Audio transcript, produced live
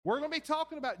We're going to be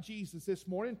talking about Jesus this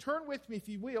morning. Turn with me, if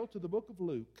you will, to the book of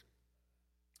Luke.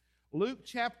 Luke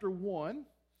chapter 1,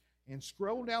 and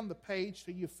scroll down the page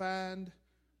till you find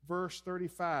verse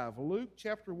 35. Luke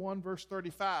chapter 1, verse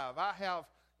 35. I have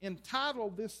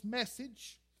entitled this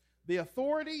message, The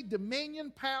Authority,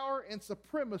 Dominion, Power, and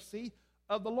Supremacy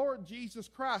of the Lord Jesus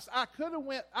Christ. I could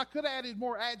have added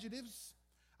more adjectives.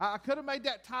 I could have made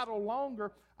that title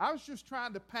longer. I was just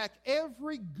trying to pack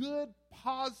every good,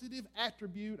 positive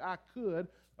attribute I could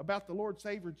about the Lord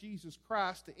Savior Jesus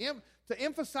Christ to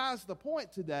emphasize the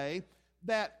point today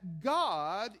that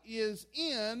God is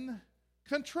in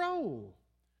control.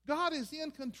 God is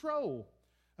in control.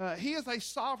 He is a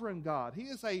sovereign God. He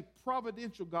is a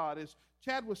providential God. As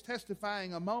Chad was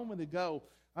testifying a moment ago,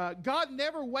 God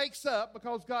never wakes up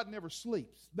because God never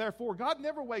sleeps. Therefore, God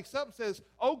never wakes up and says,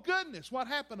 oh goodness, what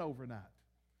happened overnight?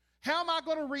 How am I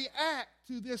going to react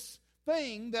to this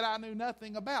thing that I knew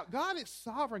nothing about? God is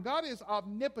sovereign. God is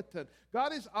omnipotent.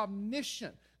 God is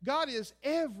omniscient. God is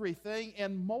everything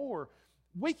and more.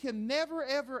 We can never,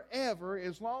 ever, ever,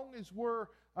 as long as we're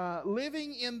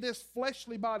living in this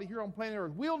fleshly body here on planet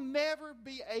Earth, we'll never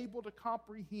be able to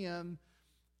comprehend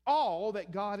all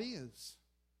that God is.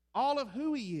 All of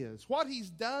who He is, what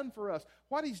He's done for us,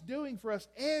 what He's doing for us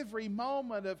every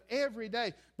moment of every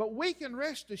day. But we can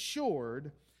rest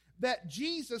assured that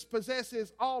Jesus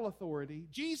possesses all authority,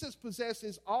 Jesus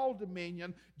possesses all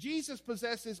dominion, Jesus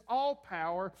possesses all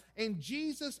power, and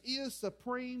Jesus is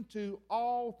supreme to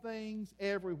all things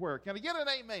everywhere. Can I get an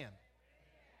amen?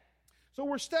 So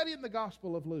we're studying the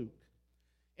Gospel of Luke.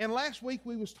 And last week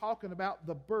we was talking about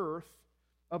the birth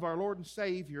of our Lord and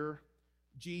Savior,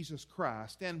 Jesus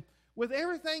Christ. And with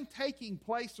everything taking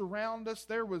place around us,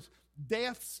 there was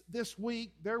deaths this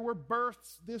week, there were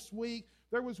births this week,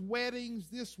 there was weddings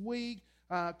this week,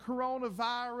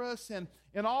 coronavirus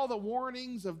and all the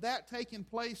warnings of that taking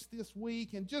place this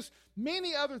week, and just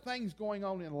many other things going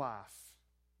on in life.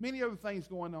 Many other things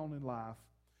going on in life.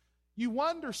 You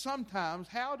wonder sometimes,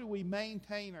 how do we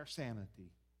maintain our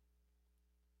sanity?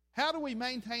 How do we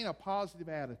maintain a positive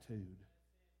attitude?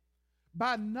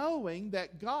 By knowing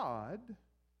that God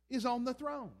is on the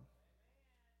throne.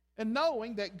 And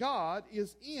knowing that God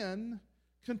is in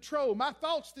control. My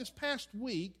thoughts this past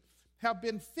week have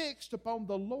been fixed upon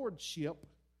the lordship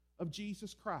of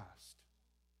Jesus Christ.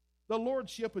 The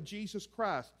lordship of Jesus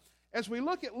Christ. As we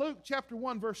look at Luke chapter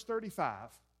 1, verse 35,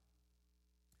 it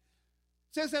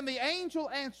says, and the angel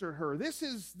answered her. This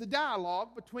is the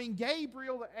dialogue between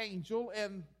Gabriel the angel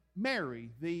and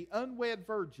Mary, the unwed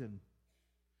virgin.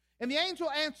 And the angel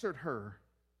answered her,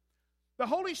 the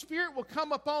Holy Spirit will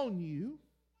come upon you,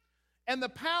 and the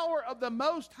power of the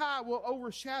Most High will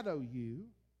overshadow you.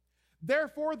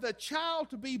 Therefore, the child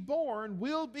to be born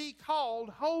will be called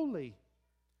Holy,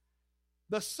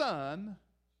 the Son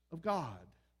of God.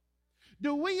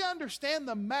 Do we understand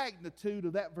the magnitude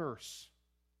of that verse?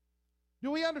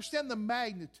 Do we understand the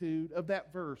magnitude of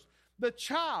that verse? The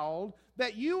child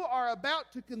that you are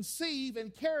about to conceive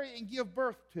and carry and give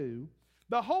birth to,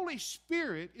 the Holy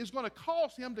Spirit is going to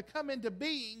cause Him to come into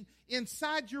being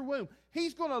inside your womb.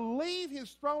 He's going to leave His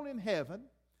throne in heaven.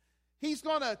 He's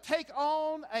going to take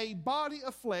on a body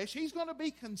of flesh. He's going to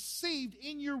be conceived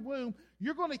in your womb.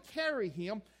 You're going to carry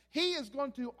Him. He is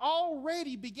going to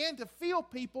already begin to fill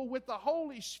people with the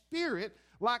Holy Spirit,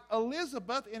 like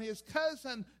Elizabeth and his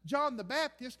cousin John the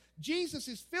Baptist. Jesus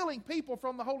is filling people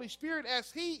from the Holy Spirit as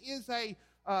He is an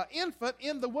infant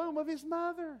in the womb of His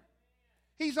mother.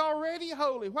 He's already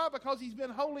holy. Why? Because He's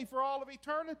been holy for all of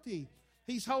eternity.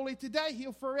 He's holy today.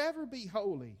 He'll forever be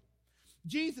holy.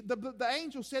 Jesus, the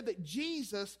angel said that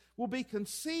Jesus will be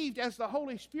conceived as the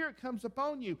Holy Spirit comes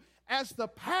upon you, as the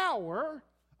power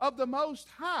of the Most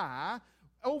High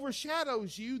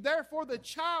overshadows you. Therefore, the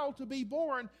child to be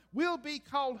born will be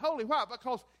called holy. Why?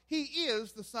 Because He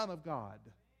is the Son of God.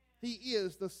 He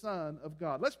is the Son of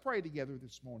God. Let's pray together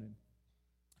this morning.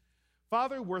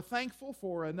 Father, we're thankful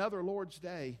for another Lord's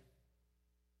Day.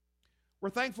 We're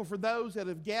thankful for those that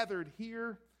have gathered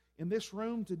here in this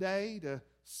room today to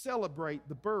celebrate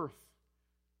the birth,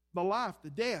 the life, the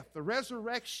death, the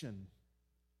resurrection,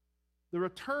 the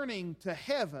returning to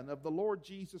heaven of the Lord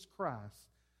Jesus Christ,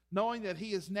 knowing that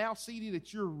He is now seated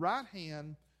at your right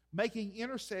hand, making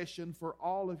intercession for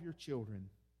all of your children.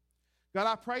 God,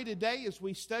 I pray today as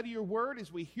we study your word,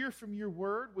 as we hear from your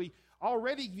word, we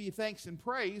already give you thanks and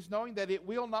praise, knowing that it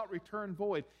will not return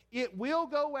void. It will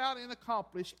go out and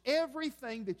accomplish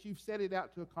everything that you've set it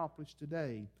out to accomplish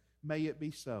today. May it be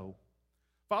so.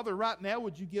 Father, right now,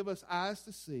 would you give us eyes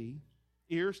to see,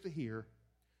 ears to hear,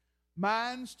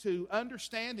 minds to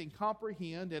understand and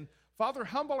comprehend, and Father,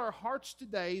 humble our hearts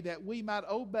today that we might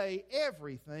obey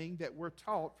everything that we're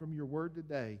taught from your word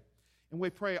today. And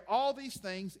we pray all these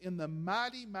things in the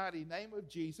mighty, mighty name of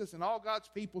Jesus. And all God's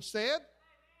people said,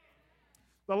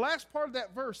 the last part of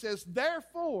that verse says,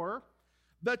 therefore,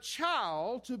 the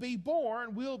child to be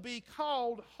born will be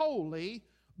called holy,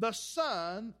 the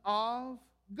Son of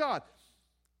God.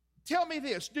 Tell me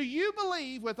this, do you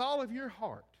believe with all of your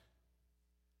heart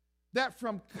that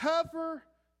from cover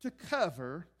to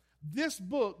cover, this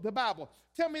book, the Bible,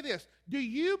 tell me this, do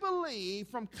you believe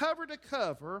from cover to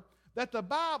cover that the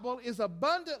Bible is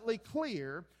abundantly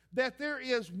clear that there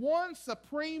is one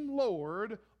supreme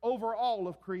Lord over all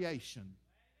of creation?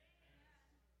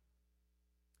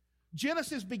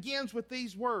 Genesis begins with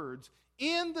these words,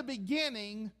 in the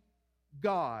beginning,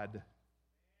 God.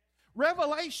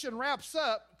 Revelation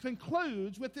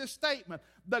concludes with this statement,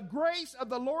 the grace of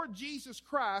the Lord Jesus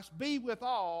Christ be with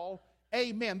all,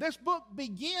 amen. This book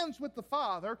begins with the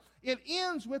Father, it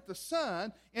ends with the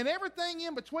Son, and everything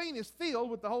in between is filled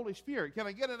with the Holy Spirit. Can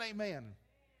I get an amen?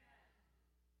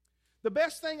 The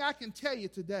best thing I can tell you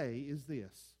today is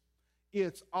this,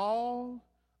 it's all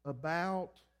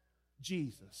about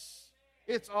Jesus.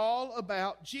 It's all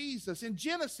about Jesus. In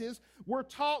Genesis, we're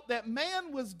taught that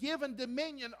man was given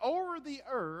dominion over the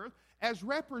earth as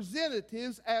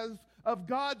representatives of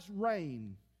God's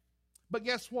reign. But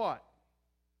guess what?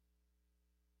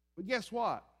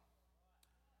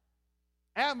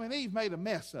 Adam and Eve made a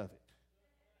mess of it.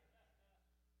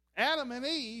 Adam and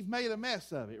Eve made a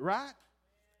mess of it, right?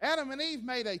 Adam and Eve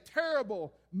made a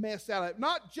terrible mess out of it.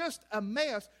 Not just a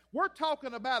mess, we're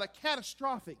talking about a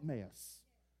catastrophic mess.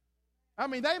 I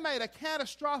mean, they made a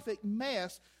catastrophic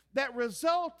mess that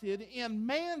resulted in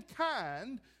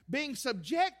mankind being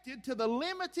subjected to the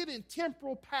limited and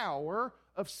temporal power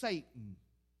of Satan.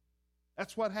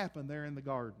 That's what happened there in the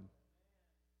garden.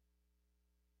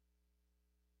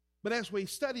 But as we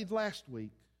studied last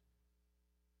week,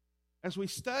 as we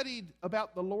studied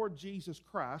about the Lord Jesus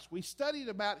Christ, we studied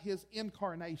about His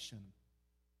incarnation.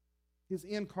 His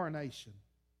incarnation.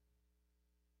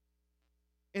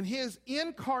 And His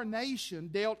incarnation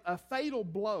dealt a fatal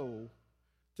blow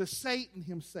to Satan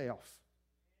himself.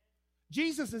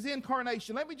 Jesus'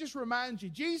 incarnation, let me just remind you,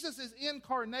 Jesus'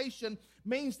 incarnation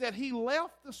means that He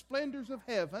left the splendors of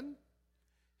heaven.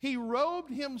 He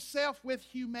robed Himself with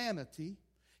humanity.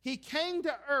 He came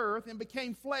to earth and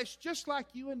became flesh just like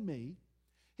you and me.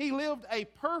 He lived a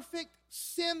perfect,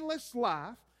 sinless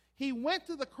life. He went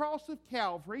to the cross of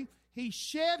Calvary. He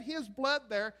shed His blood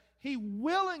there. He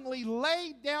willingly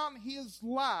laid down His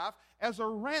life as a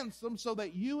ransom so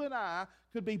that you and I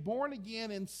could be born again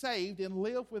and saved and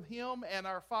live with Him and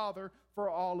our Father for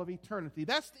all of eternity.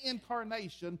 That's the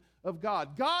incarnation of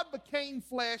God. God became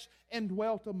flesh and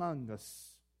dwelt among us.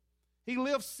 He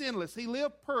lived sinless. He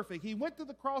lived perfect. He went to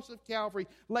the cross of Calvary,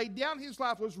 laid down His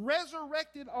life, was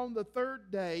resurrected on the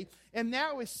third day, and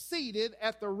now is seated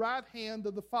at the right hand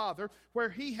of the Father, where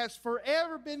He has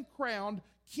forever been crowned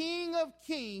King of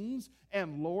kings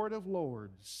and Lord of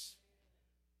lords.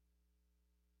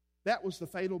 That was the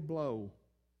fatal blow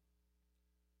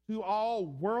to all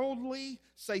worldly,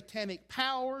 satanic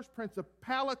powers,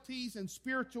 principalities, and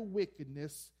spiritual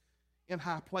wickedness in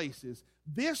high places.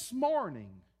 This morning,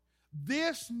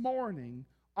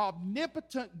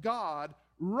 omnipotent God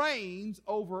reigns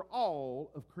over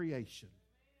all of creation.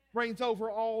 Reigns over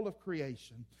all of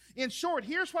creation. In short,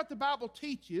 here's what the Bible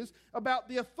teaches about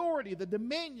the authority, the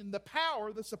dominion, the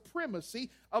power, the supremacy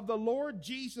of the Lord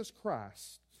Jesus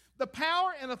Christ. The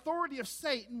power and authority of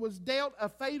Satan was dealt a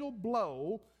fatal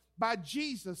blow by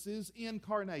Jesus'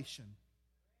 incarnation.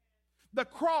 The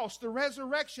cross, the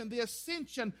resurrection, the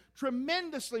ascension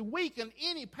tremendously weakened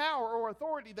any power or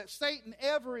authority that Satan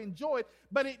ever enjoyed,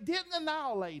 but it didn't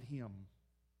annihilate him.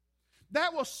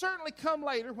 That will certainly come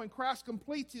later when Christ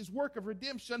completes His work of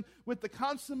redemption with the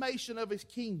consummation of His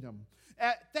kingdom.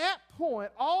 At that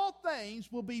point, all things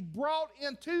will be brought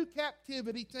into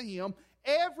captivity to Him.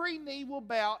 Every knee will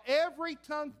bow, every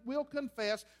tongue will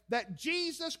confess that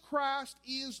Jesus Christ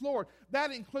is Lord.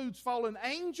 That includes fallen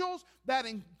angels, that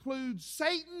includes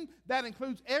Satan, that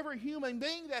includes every human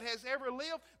being that has ever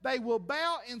lived. They will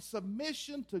bow in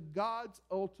submission to God's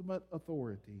ultimate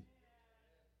authority.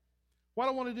 What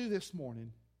I want to do this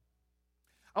morning,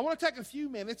 I want to take a few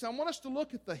minutes. I want us to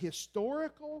look at the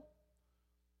historical,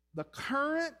 the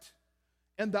current,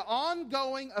 and the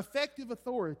ongoing effective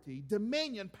authority,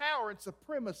 dominion, power, and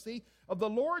supremacy of the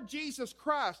Lord Jesus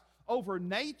Christ over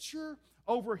nature,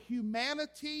 over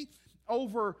humanity,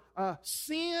 over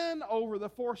sin, over the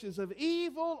forces of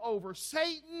evil, over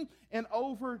Satan, and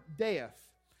over death.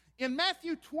 In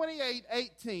Matthew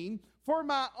 28:18, for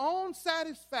my own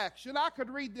satisfaction, I could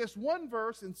read this one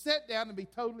verse and sit down and be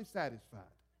totally satisfied.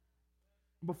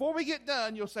 Before we get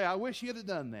done, you'll say, I wish you'd have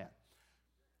done that.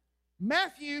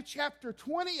 Matthew chapter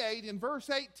 28 and verse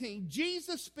 18,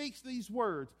 Jesus speaks these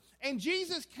words. And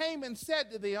Jesus came and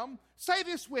said to them, say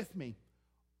this with me,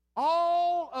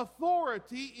 all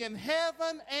authority in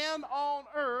heaven and on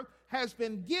earth has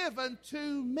been given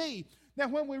to me. Now,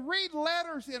 when we read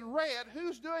letters in red,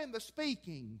 who's doing the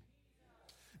speaking?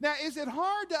 Now, is it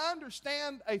hard to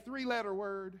understand a three-letter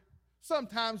word?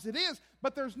 Sometimes it is,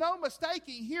 but there's no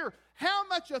mistaking here. How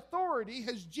much authority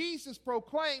has Jesus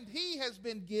proclaimed he has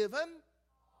been given?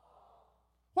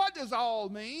 What does all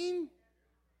mean?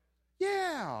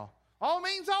 Yeah, all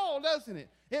means all, doesn't it?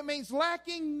 It means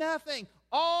lacking nothing.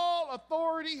 All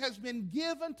authority has been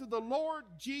given to the Lord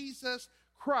Jesus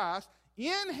Christ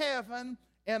in heaven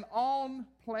and on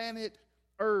planet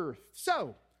earth.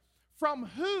 So, from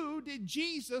who did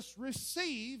Jesus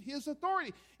receive his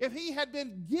authority? If he had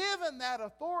been given that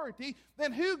authority,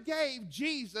 then who gave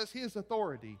Jesus his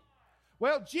authority?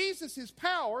 Well, Jesus'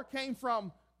 power came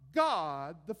from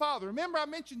God the Father. Remember, I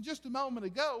mentioned just a moment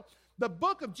ago, the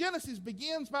book of Genesis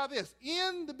begins by this.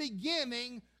 In the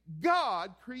beginning,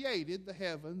 God created the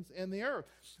heavens and the earth.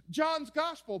 John's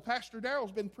Gospel, Pastor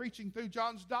Darrell's been preaching through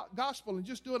John's Gospel and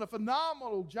just doing a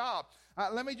phenomenal job.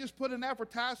 Let me just put an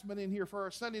advertisement in here for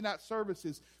our Sunday night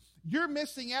services. You're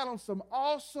missing out on some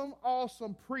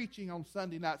awesome preaching on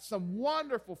Sunday night, some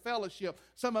wonderful fellowship,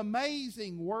 some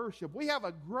amazing worship. We have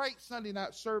a great Sunday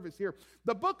night service here.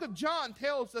 The book of John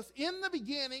tells us, in the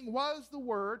beginning was the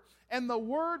Word, and the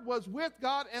Word was with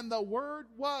God, and the Word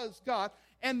was God,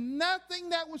 and nothing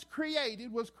that was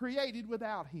created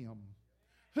without Him.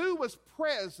 Who was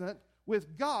present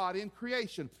with God in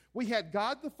creation? We had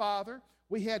God the Father,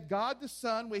 we had God the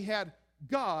Son, we had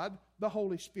God the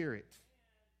Holy Spirit.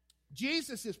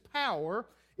 Jesus' power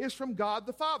is from God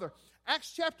the Father.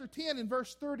 Acts chapter 10 and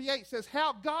verse 38 says,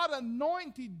 how God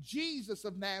anointed Jesus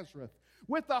of Nazareth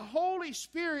with the Holy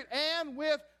Spirit and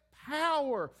with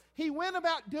power. He went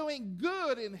about doing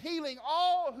good and healing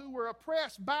all who were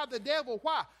oppressed by the devil.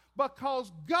 Why?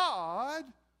 Because God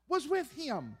was with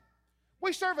him.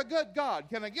 We serve a good God.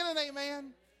 Can I get an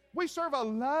amen? We serve a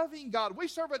loving God. We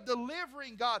serve a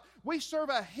delivering God. We serve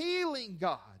a healing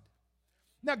God.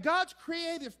 Now, God's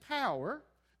created power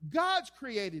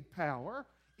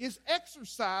is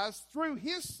exercised through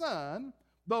His Son,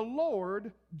 the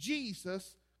Lord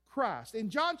Jesus Christ.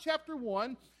 In John chapter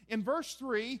 1, in verse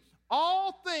 3,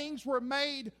 all things were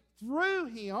made through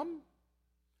Him,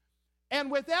 and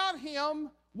without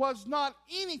Him was not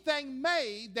anything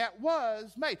made that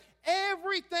was made.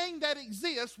 Everything that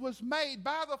exists was made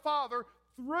by the Father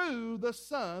through the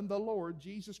Son, the Lord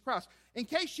Jesus Christ. In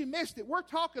case you missed it, we're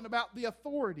talking about the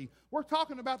authority. We're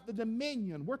talking about the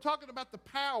dominion. We're talking about the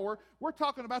power. We're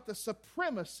talking about the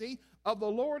supremacy of the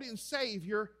Lord and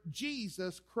Savior,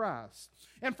 Jesus Christ.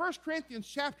 In 1 Corinthians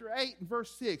chapter 8 and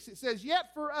verse 6, it says,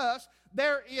 yet for us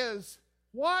there is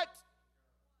what?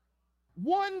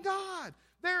 One God.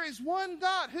 There is one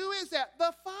God. Who is that?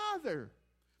 The Father.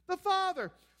 The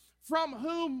Father. From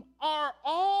whom are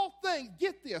all things.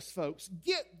 Get this, folks.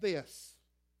 Get this.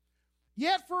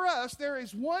 Yet for us there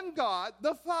is one God,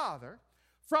 the Father,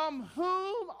 from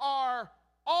whom are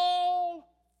all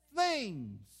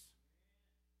things.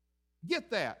 Get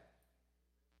that.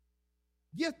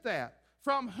 Get that.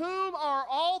 From whom are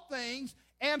all things,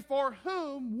 and for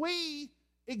whom we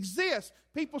exist.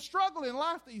 People struggle in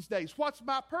life these days. What's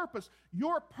my purpose?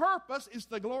 Your purpose is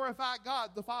to glorify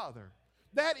God the Father.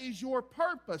 That is your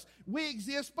purpose. We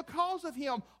exist because of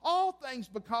Him. All things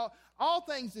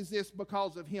exist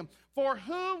because of Him. For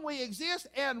whom we exist,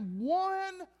 and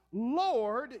one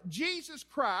Lord, Jesus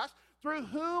Christ, through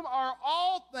whom are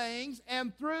all things,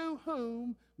 and through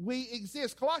whom we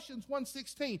exist. Colossians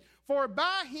 1:16. For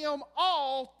by Him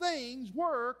all things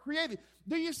were created.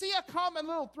 Do you see a common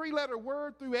little three-letter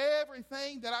word through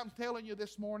everything that I'm telling you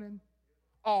this morning?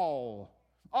 All.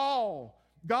 All.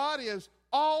 God is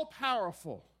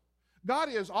all-powerful. God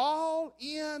is all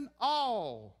in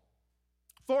all.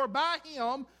 For by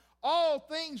Him all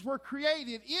things were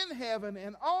created in heaven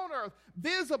and on earth,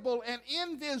 visible and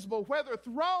invisible, whether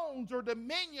thrones or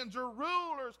dominions or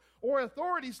rulers or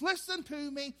authorities. Listen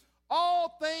to me.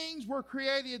 All things were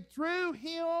created through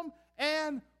Him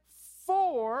and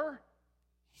for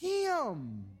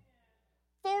Him.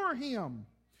 For Him.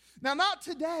 Now, not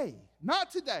today.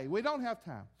 Not today. We don't have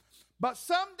time. But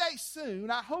someday soon,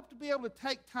 I hope to be able to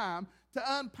take time to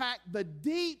unpack the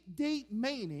deep, deep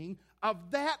meaning of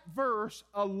that verse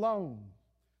alone.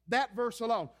 That verse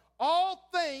alone. All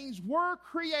things were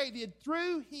created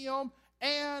through Him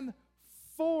and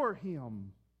for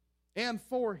him and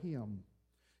for him.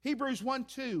 Hebrews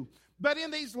 1:2. But in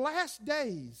these last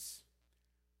days,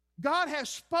 God has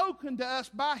spoken to us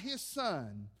by his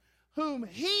Son, whom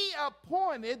he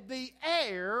appointed the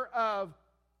heir of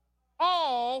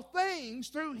all things.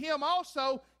 Through him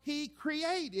also he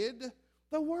created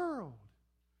the world.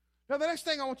 Now, the next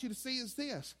thing I want you to see is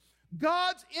this.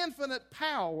 God's infinite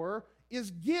power is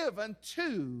given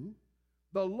to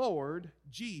the Lord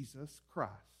Jesus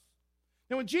Christ.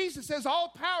 Now, when Jesus says,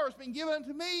 all power has been given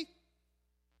unto me,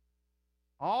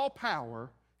 all power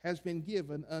has been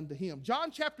given unto him.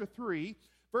 John chapter 3,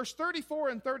 verse 34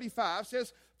 and 35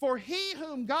 says, for he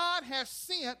whom God has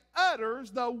sent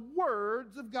utters the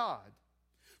words of God,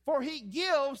 for he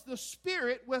gives the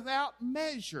Spirit without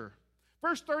measure.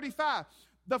 Verse 35,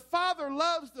 the Father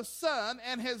loves the Son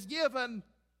and has given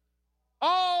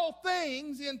all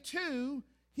things into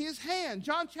his hand.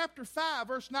 John chapter 5,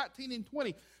 verse 19 and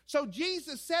 20. So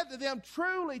Jesus said to them,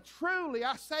 truly, truly,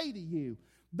 I say to you,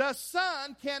 the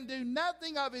Son can do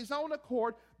nothing of his own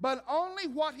accord, but only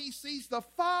what he sees the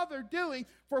Father doing.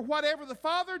 For whatever the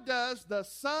Father does, the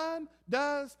Son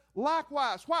does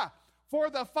likewise. Why? For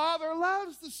the Father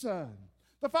loves the Son.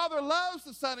 The Father loves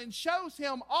the Son and shows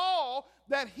him all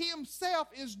that himself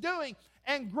is doing.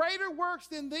 And greater works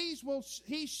than these will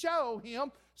he show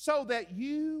him, so that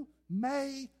you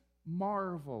may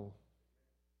marvel.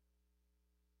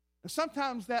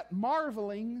 Sometimes that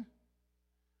marveling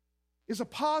is a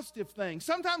positive thing.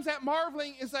 Sometimes that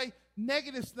marveling is a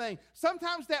negative thing.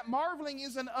 Sometimes that marveling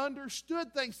is an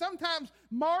understood thing. Sometimes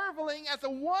marveling at the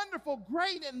wonderful,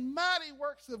 great, and mighty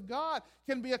works of God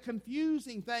can be a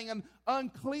confusing thing, an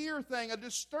unclear thing, a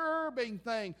disturbing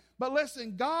thing. But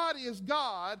listen, God is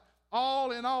God,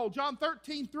 all in all. John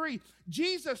 13:3,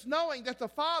 Jesus, knowing that the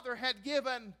Father had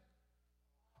given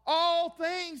all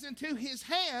things into his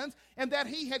hands, and that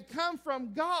he had come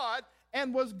from God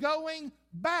and was going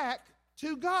back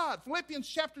to God. Philippians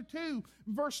chapter 2,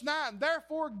 verse 9.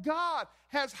 Therefore God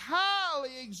has highly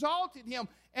exalted him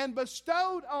and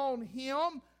bestowed on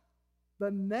him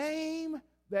the name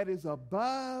that is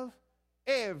above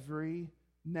every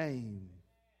name.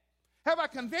 Have I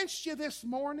convinced you this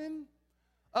morning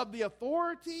of the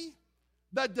authority,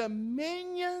 the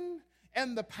dominion,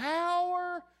 and the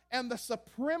power and the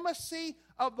supremacy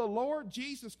of the Lord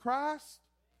Jesus Christ?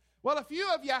 Well, a few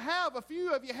of you have, a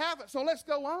few of you haven't, so let's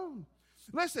go on.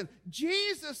 Listen,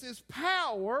 Jesus'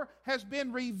 power has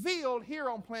been revealed here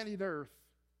on planet Earth.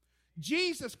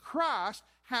 Jesus Christ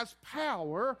has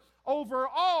power over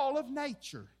all of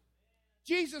nature.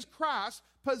 Jesus Christ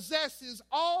possesses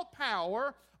all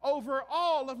power over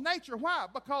all of nature. Why?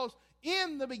 Because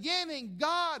in the beginning,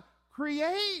 God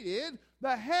created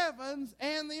the heavens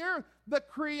and the earth. The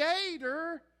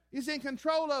Creator is in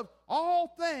control of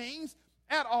all things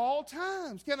at all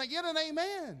times. Can I get an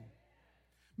amen?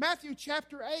 Matthew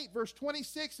chapter 8, verse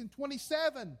 26 and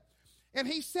 27. And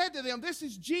he said to them, this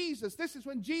is Jesus. This is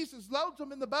when Jesus loads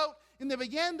them in the boat, and they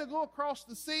begin to go across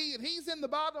the sea, and he's in the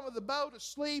bottom of the boat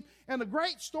asleep, and a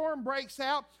great storm breaks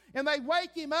out, and they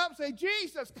wake him up and say,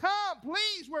 Jesus, come,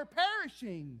 please, we're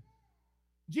perishing.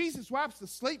 Jesus wipes the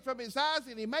sleep from his eyes,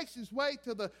 and he makes his way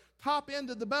to the top end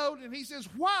of the boat, and he says,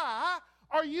 why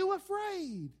are you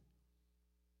afraid?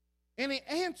 And he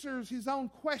answers his own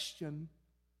question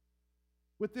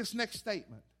with this next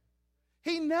statement.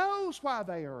 He knows why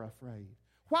they are afraid.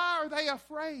 Why are they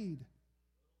afraid?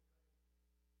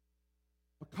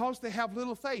 Because they have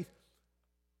little faith.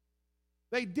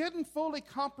 They didn't fully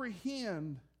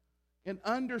comprehend and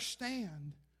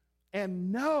understand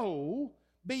and know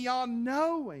beyond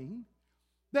knowing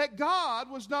that God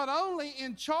was not only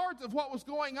in charge of what was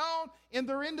going on in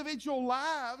their individual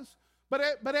lives, but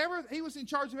he was in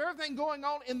charge of everything going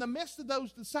on in the midst of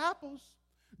those disciples.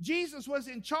 Jesus was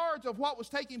in charge of what was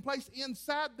taking place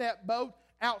inside that boat,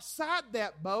 outside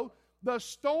that boat. The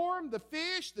storm, the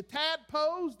fish, the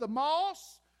tadpoles, the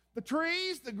moss, the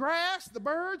trees, the grass, the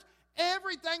birds,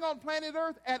 everything on planet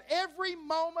Earth at every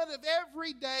moment of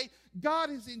every day, God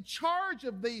is in charge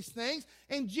of these things.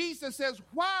 And Jesus says,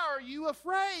 why are you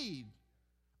afraid,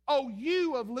 O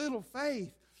you of little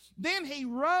faith? Then he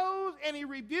rose and he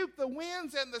rebuked the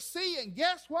winds and the sea, and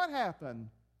guess what happened?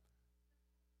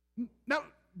 Now,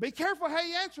 be careful how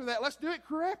you answer that. Let's do it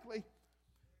correctly.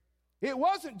 It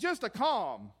wasn't just a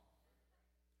calm.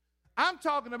 I'm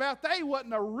talking about they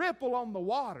wasn't a ripple on the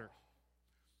water.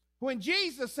 When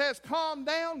Jesus says calm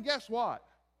down, guess what?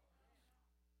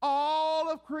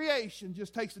 All of creation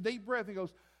just takes a deep breath and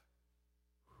goes,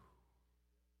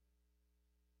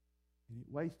 and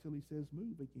it waits till he says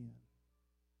move again.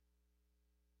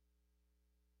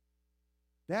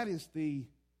 That is the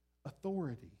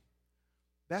authority,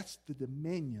 That's the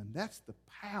dominion. That's the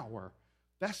power.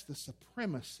 That's the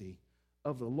supremacy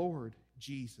of the Lord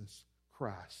Jesus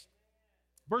Christ.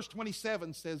 Verse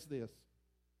 27 says this.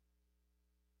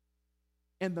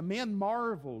 And the men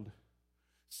marveled,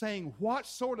 saying, what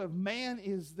sort of man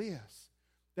is this,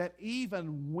 that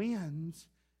even winds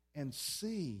and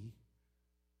sea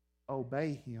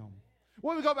obey him?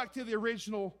 Well, we go back to the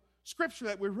original scripture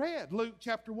that we read, Luke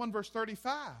chapter 1, verse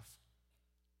 35.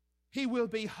 He will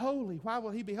be holy. Why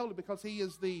will he be holy? Because he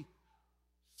is the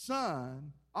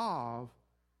Son of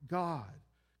God.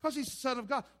 Because he's the Son of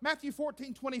God. Matthew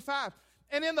 14, 25.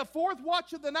 And in the fourth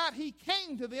watch of the night, he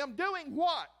came to them doing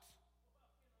what?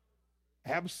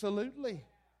 Absolutely.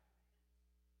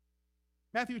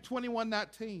 Matthew 21,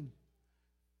 19.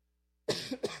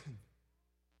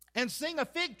 And seeing a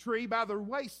fig tree by the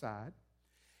wayside,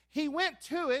 he went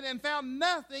to it and found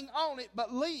nothing on it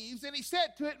but leaves. And he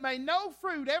said to it, may no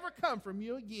fruit ever come from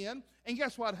you again. And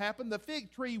guess what happened? The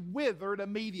fig tree withered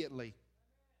immediately.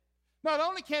 Not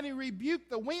only can he rebuke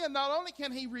the wind, not only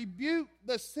can he rebuke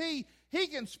the sea, he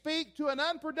can speak to an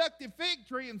unproductive fig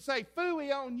tree and say,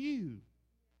 phooey on you.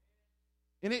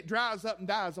 And it dries up and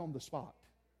dies on the spot.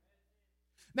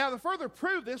 Now, to further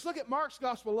prove this, look at Mark's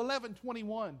Gospel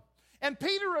 11:21. And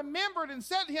Peter remembered and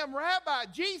said to him, Rabbi,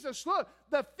 Jesus, look,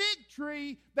 the fig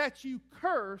tree that you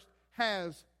cursed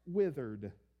has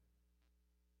withered.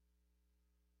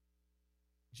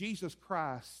 Jesus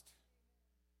Christ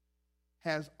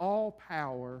has all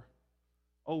power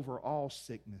over all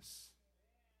sickness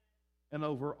and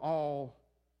over all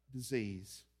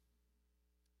disease.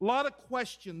 A lot of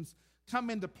questions come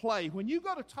into play when you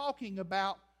go to talking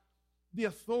about the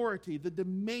authority, the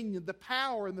dominion, the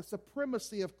power, and the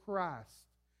supremacy of Christ.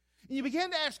 And you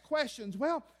begin to ask questions.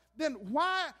 Well, then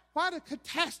why do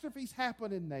catastrophes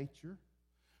happen in nature?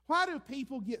 Why do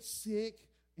people get sick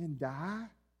and die?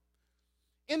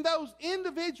 In those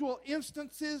individual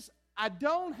instances, I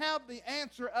don't have the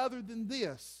answer other than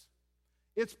this.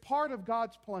 It's part of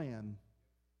God's plan.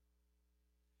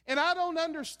 And I don't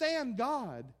understand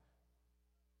God.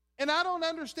 And I don't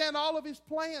understand all of his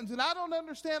plans. And I don't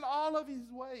understand all of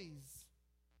his ways.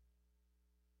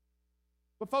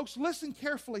 But folks, listen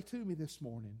carefully to me this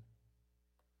morning.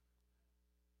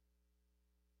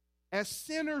 As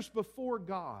sinners before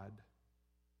God,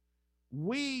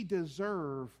 we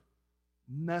deserve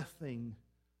nothing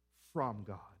from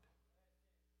God.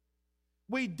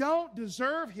 We don't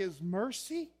deserve his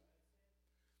mercy.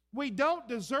 We don't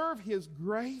deserve his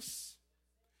grace.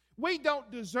 We don't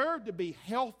deserve to be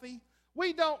healthy.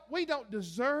 We don't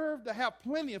deserve to have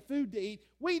plenty of food to eat.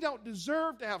 We don't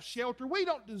deserve to have shelter. We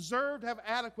don't deserve to have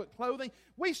adequate clothing.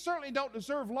 We certainly don't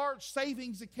deserve large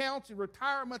savings accounts and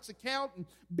retirements accounts and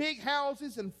big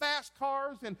houses and fast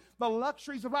cars and the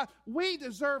luxuries of life. We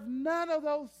deserve none of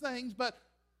those things, but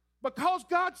because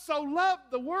God so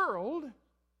loved the world,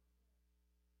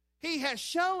 he has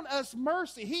shown us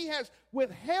mercy. He has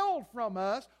withheld from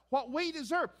us what we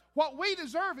deserve. What we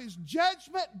deserve is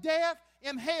judgment, death,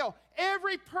 and hell.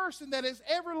 Every person that has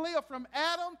ever lived from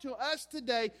Adam to us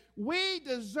today, we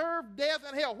deserve death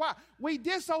and hell. Why? We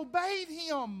disobeyed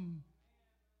him.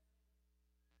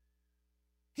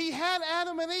 He had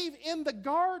Adam and Eve in the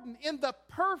garden, in the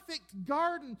perfect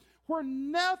garden where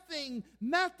nothing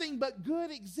but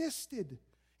good existed.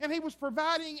 And he was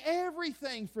providing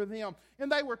everything for them.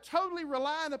 And they were totally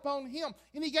relying upon him.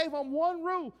 And he gave them one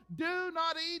rule. Do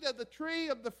not eat of the tree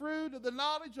of the fruit of the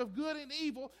knowledge of good and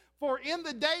evil. For in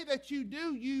the day that you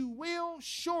do, you will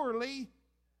surely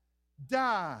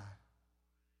die.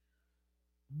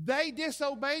 They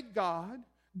disobeyed God.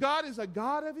 God is a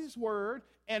God of his word.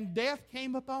 And death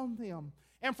came upon them.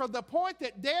 And from the point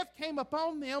that death came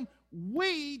upon them,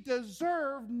 we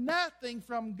deserve nothing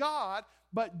from God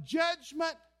but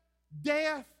judgment,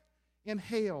 death, and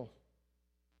hell.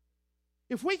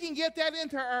 If we can get that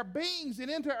into our beings and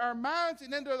into our minds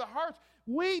and into the hearts,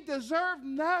 we deserve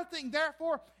nothing.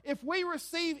 Therefore, if we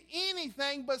receive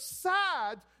anything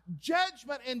besides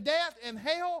judgment and death and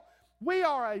hell, we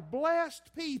are a blessed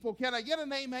people. Can I get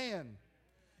an amen?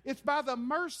 It's by the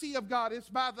mercy of God. It's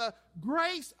by the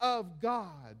grace of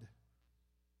God.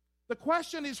 The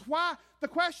question is why? The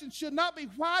question should not be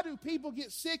why do people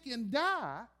get sick and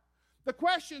die? The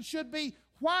question should be,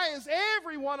 why is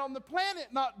everyone on the planet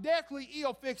not deathly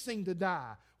ill fixing to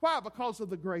die? Why? Because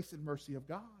of the grace and mercy of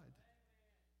God.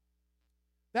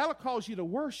 That'll cause you to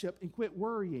worship and quit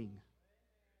worrying.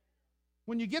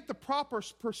 When you get the proper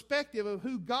perspective of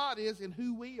who God is and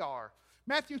who we are.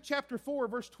 Matthew chapter 4,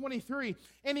 verse 23.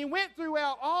 And he went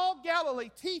throughout all Galilee,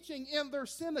 teaching in their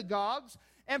synagogues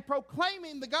and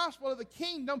proclaiming the gospel of the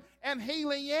kingdom and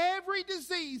healing every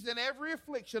disease and every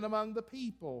affliction among the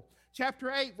people.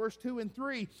 Chapter 8, verse 2 and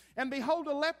 3. And behold,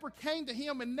 a leper came to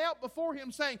him and knelt before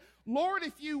him, saying, Lord,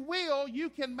 if you will, you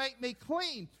can make me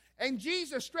clean. And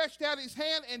Jesus stretched out his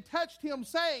hand and touched him,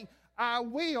 saying, I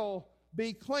will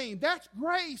be clean. That's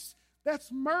grace.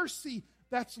 That's mercy.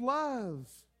 That's love.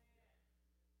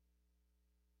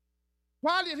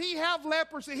 Why did he have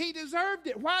leprosy? He deserved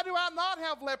it. Why do I not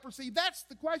have leprosy? That's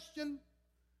the question.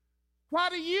 Why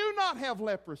do you not have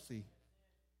leprosy?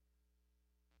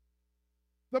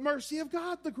 The mercy of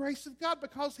God, the grace of God,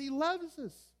 because he loves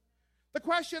us. The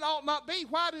question ought not be,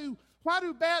 why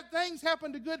do bad things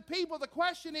happen to good people? The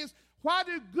question is, why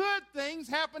do good things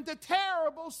happen to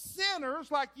terrible sinners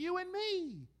like you and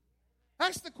me?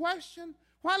 That's the question.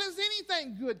 Why does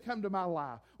anything good come to my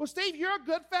life? Well, Steve, you're a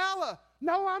good fella.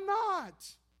 No, I'm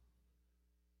not.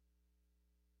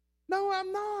 No,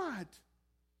 I'm not.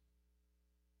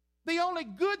 The only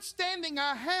good standing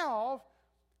I have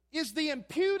is the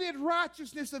imputed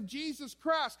righteousness of Jesus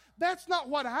Christ. That's not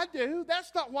what I do.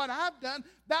 That's not what I've done.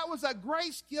 That was a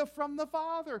grace gift from the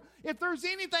Father. If there's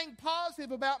anything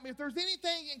positive about me, if there's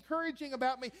anything encouraging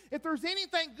about me, if there's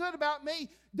anything good about me,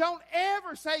 don't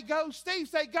ever say, go Steve.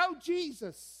 Say, go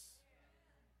Jesus.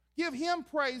 Give him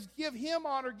praise, give him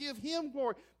honor, give him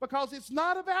glory. Because it's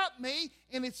not about me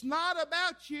and it's not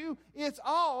about you. It's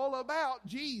all about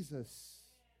Jesus.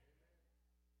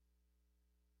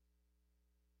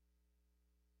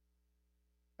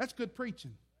 That's good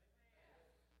preaching.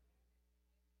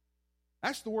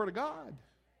 That's the Word of God.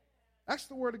 That's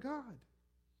the Word of God.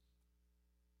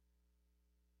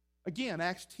 Again,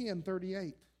 Acts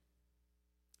 10:38.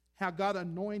 How God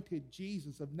anointed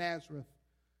Jesus of Nazareth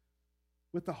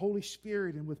with the Holy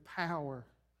Spirit and with power.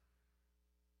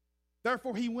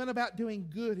 Therefore he went about doing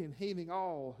good and healing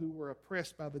all who were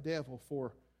oppressed by the devil,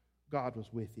 for God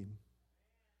was with him.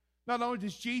 Not only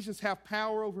does Jesus have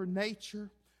power over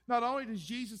nature, not only does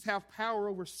Jesus have power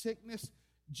over sickness,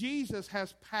 Jesus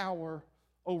has power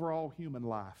over all human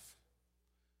life.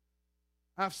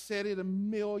 I've said it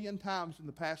 1,000,000 times in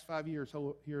the past 5 years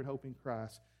here at Hope in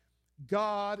Christ.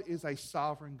 God is a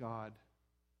sovereign God.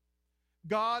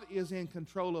 God is in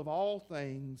control of all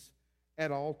things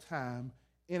at all time,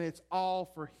 and it's all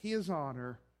for his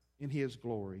honor and his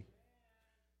glory.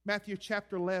 Matthew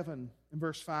chapter 11 and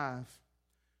verse 5.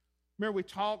 Remember, we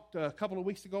talked a couple of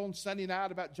weeks ago on Sunday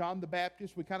night about John the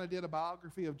Baptist. We kind of did a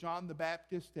biography of John the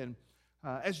Baptist. And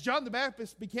as John the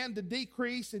Baptist began to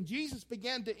decrease and Jesus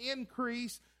began to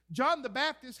increase, John the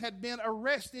Baptist had been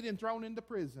arrested and thrown into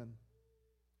prison.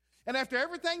 And after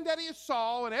everything that he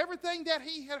saw and everything that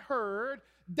he had heard,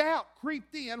 doubt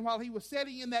creeped in while he was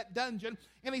sitting in that dungeon.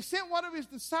 And he sent one of his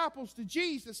disciples to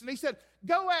Jesus and he said,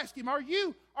 go ask him, are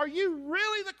you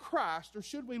really the Christ, or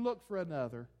should we look for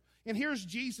another? And here's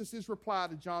Jesus' reply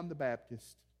to John the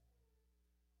Baptist.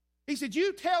 He said,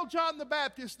 you tell John the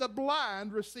Baptist the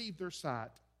blind receive their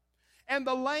sight, and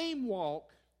the lame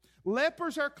walk,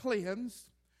 lepers are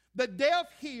cleansed, the deaf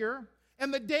hear,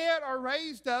 and the dead are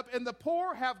raised up, and the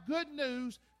poor have good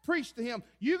news preached to him.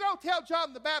 You go tell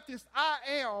John the Baptist, I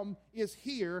am is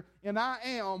here, and I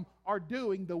am are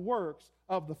doing the works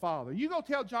of the Father. You go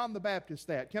tell John the Baptist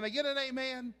that. Can I get an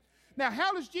amen? Now,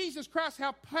 how does Jesus Christ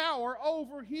have power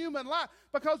over human life?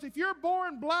 Because if you're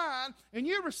born blind and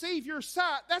you receive your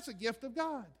sight, that's a gift of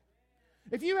God.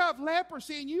 If you have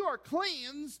leprosy and you are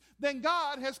cleansed, then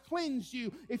God has cleansed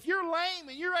you. If you're lame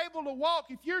and you're able to walk,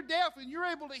 if you're deaf and you're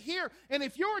able to hear, and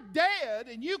if you're dead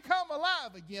and you come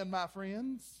alive again, my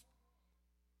friends,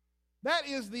 that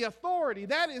is the authority,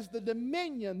 that is the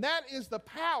dominion, that is the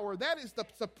power, that is the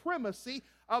supremacy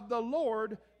of the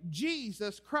Lord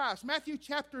Jesus Christ. Matthew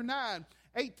chapter 9,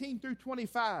 18 through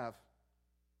 25.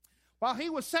 While he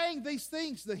was saying these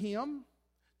things to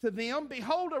them,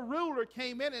 behold, a ruler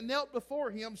came in and knelt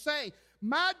before him, saying,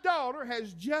 my daughter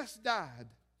has just died,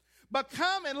 but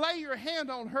come and lay your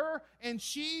hand on her, and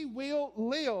she will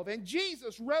live. And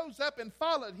Jesus rose up and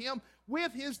followed him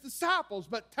with his disciples.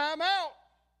 But time out.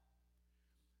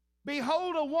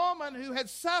 Behold, a woman who had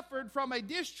suffered from a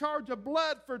discharge of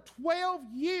blood for 12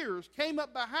 years came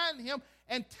up behind him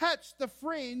and touched the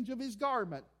fringe of his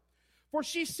garment. For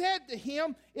she said to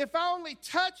him, if I only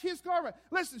touch his garment.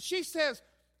 Listen, she says,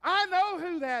 I know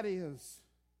who that is.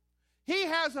 He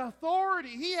has authority.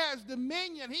 He has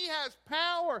dominion. He has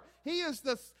power. He is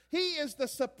He is the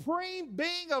supreme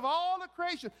being of all the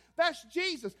creation. That's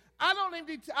Jesus. I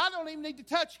don't even need to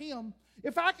touch him.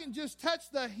 If I can just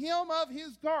touch the hem of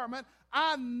his garment,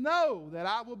 I know that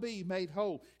I will be made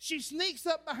whole. She sneaks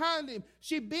up behind him.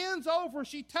 She bends over.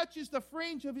 She touches the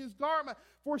fringe of his garment.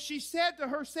 For she said to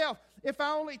herself, if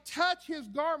I only touch his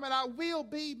garment, I will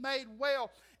be made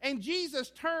well. And Jesus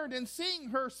turned and seeing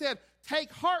her said,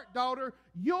 take heart, daughter,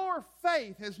 your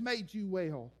faith has made you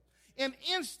well. And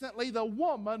instantly the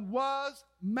woman was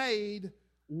made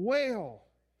well.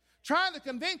 Trying to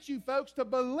convince you folks to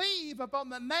believe upon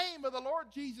the name of the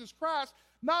Lord Jesus Christ,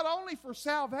 not only for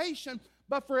salvation,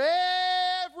 but for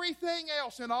everything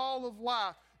else in all of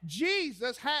life.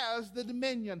 Jesus has the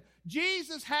dominion.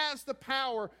 Jesus has the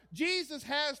power. Jesus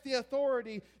has the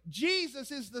authority.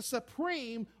 Jesus is the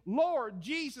supreme Lord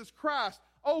Jesus Christ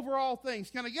over all things.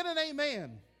 Can I get an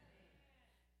amen?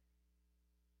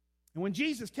 And when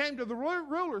Jesus came to the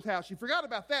ruler's house, you forgot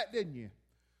about that, didn't you?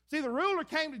 See, the ruler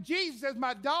came to Jesus and says,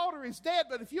 my daughter is dead,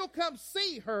 but if you'll come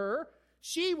see her,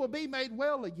 she will be made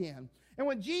well again. And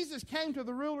when Jesus came to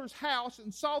the ruler's house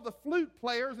and saw the flute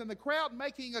players and the crowd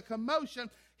making a commotion,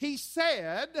 he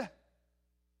said,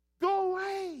 go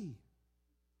away.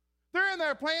 They're in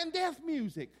there playing death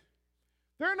music.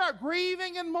 They're not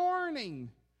grieving and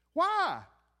mourning. Why?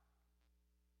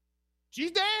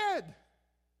 She's dead.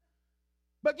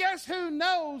 But guess who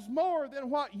knows more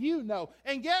than what you know?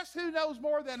 And guess who knows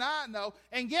more than I know?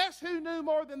 And guess who knew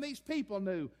more than these people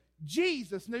knew?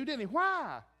 Jesus knew, didn't he?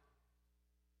 Why?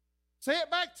 Say it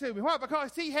back to me. Why?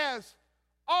 Because he has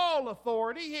all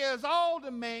authority. He has all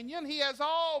dominion. He has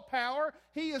all power.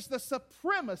 He is the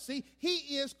supremacy.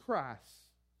 He is Christ.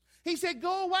 He said,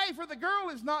 go away, for the girl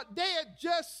is not dead,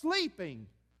 just sleeping.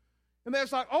 And they're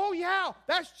like, oh yeah,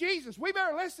 that's Jesus. We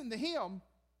better listen to him.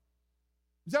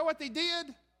 Is that what they did?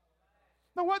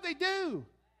 No, what'd they do?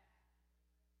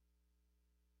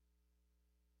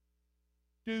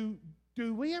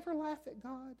 Do we ever laugh at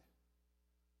God?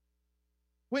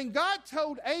 When God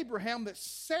told Abraham that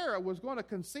Sarah was going to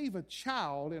conceive a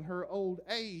child in her old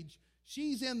age,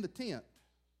 she's in the tent.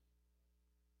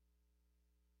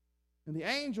 And the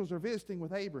angels are visiting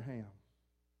with Abraham.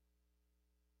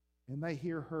 And they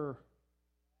hear her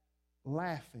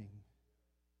laughing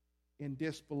in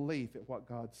disbelief at what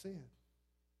God said.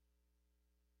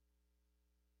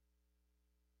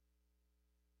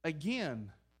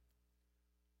 Again,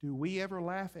 do we ever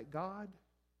laugh at God?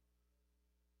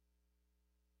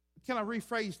 Can I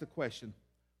rephrase the question?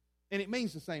 And it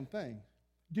means the same thing.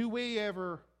 Do we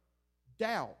ever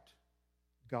doubt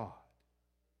God?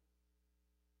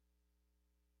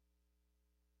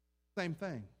 Same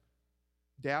thing.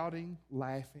 Doubting,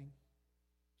 laughing,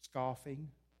 scoffing.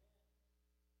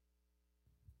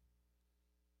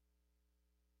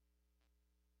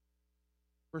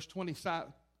 Verse 25.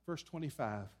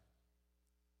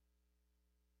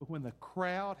 But when the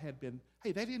crowd had been,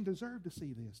 hey, they didn't deserve to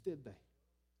see this, did they?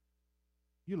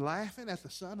 You laughing at the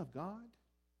Son of God?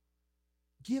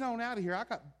 Get on out of here.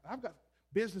 I've got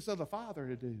business of the Father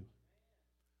to do.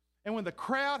 And when the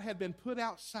crowd had been put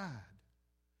outside,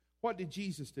 what did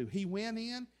Jesus do? He went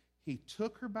in, he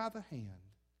took her by the hand.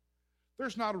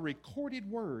 There's not a recorded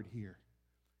word here.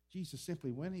 Jesus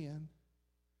simply went in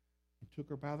and took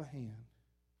her by the hand,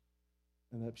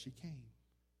 and up she came.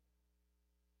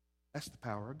 That's the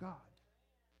power of God.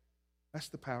 That's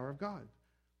the power of God.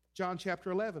 John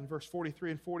chapter 11, verse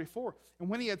 43 and 44. And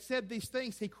when he had said these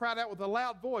things, he cried out with a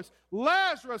loud voice,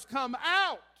 Lazarus, come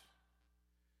out!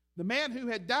 The man who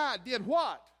had died did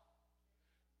what?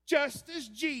 Just as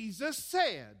Jesus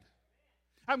said.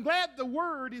 I'm glad the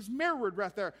word is mirrored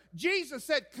right there. Jesus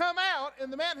said, come out,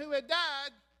 and the man who had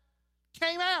died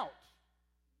came out.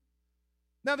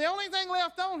 Now, the only thing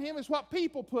left on him is what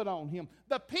people put on him.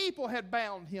 The people had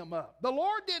bound him up. The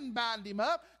Lord didn't bind him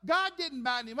up. God didn't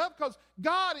bind him up because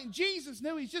God and Jesus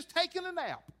knew he's just taking a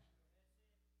nap.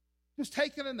 Just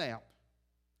taking a nap.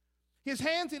 His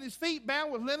hands and his feet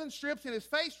bound with linen strips and his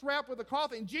face wrapped with a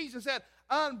cloth. And Jesus said,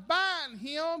 unbind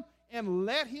him and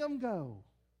let him go.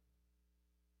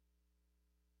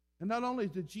 And not only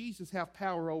did Jesus have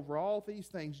power over all these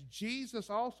things, Jesus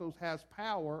also has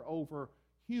power over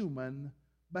human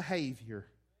behavior.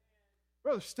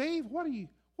 Brother Steve, what do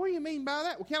you mean by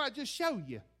that? Well, can I just show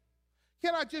you?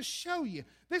 Can I just show you?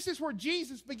 This is where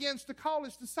Jesus begins to call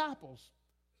his disciples.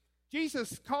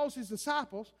 Jesus calls his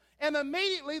disciples, and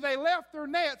immediately they left their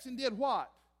nets and did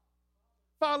what?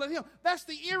 Followed him. That's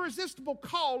the irresistible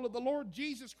call of the Lord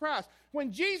Jesus Christ.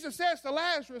 When Jesus says to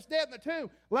Lazarus dead in the tomb,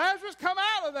 Lazarus, come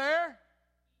out of there.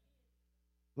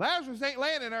 Lazarus ain't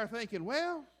laying in there thinking,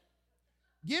 well,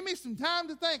 give me some time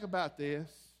to think about this.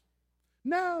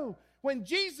 No. When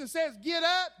Jesus says, get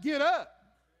up, get up.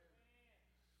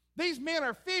 These men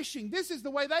are fishing. This is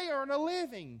the way they earn a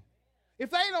living. If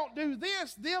they don't do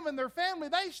this, them and their family,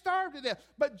 they starve to death.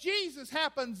 But Jesus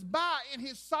happens by in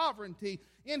his sovereignty,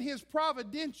 in his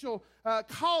providential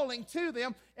calling to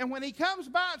them. And when he comes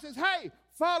by and says, hey,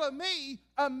 follow me,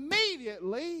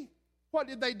 immediately, what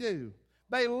did they do?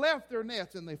 They left their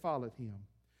nets and they followed him.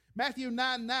 Matthew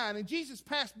 9:9, and Jesus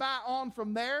passed by on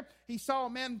from there. He saw a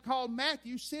man called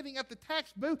Matthew sitting at the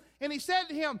tax booth, and he said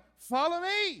to him, follow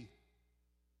me.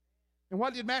 And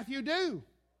what did Matthew do?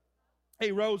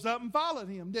 He rose up and followed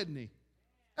him, didn't he?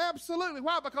 Absolutely.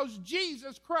 Why? Because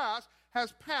Jesus Christ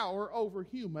has power over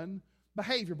human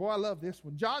behavior. Boy, I love this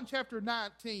one. John chapter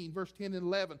 19, verse 10 and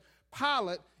 11.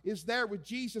 Pilate is there with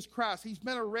Jesus Christ. He's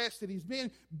been arrested. He's been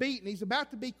beaten. He's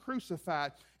about to be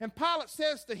crucified. And Pilate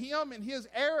says to him in his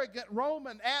arrogant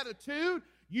Roman attitude,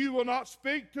 you will not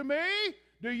speak to me?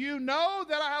 Do you know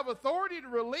that I have authority to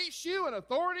release you and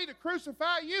authority to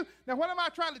crucify you? Now, what am I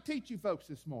trying to teach you folks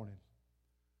this morning?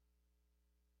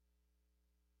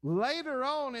 Later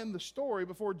on in the story,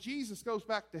 before Jesus goes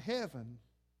back to heaven,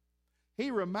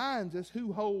 he reminds us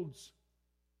who holds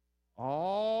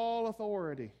all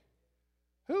authority.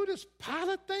 Who does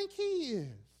Pilate think he is?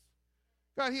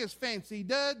 Got his fancy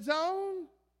duds on?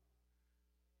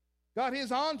 Got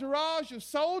his entourage of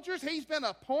soldiers? He's been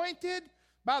appointed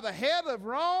by the head of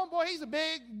Rome? Boy, he's a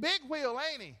big wheel,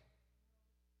 ain't he?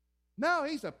 No,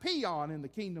 he's a peon in the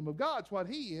kingdom of God. That's what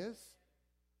he is.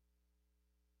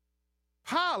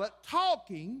 Pilate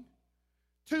talking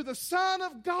to the Son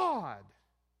of God.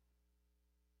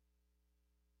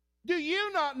 Do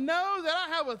you not know that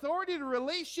I have authority to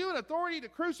release you and authority to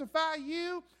crucify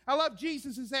you? I love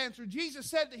Jesus' answer. Jesus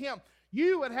said to him,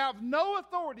 you would have no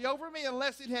authority over me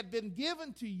unless it had been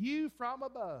given to you from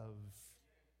above.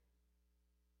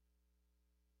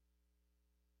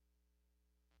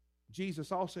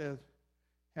 Jesus also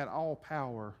had all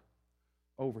power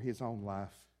over his own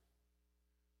life.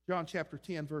 John chapter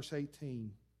 10, verse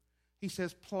 18. He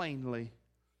says plainly,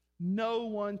 no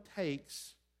one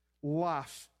takes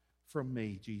life from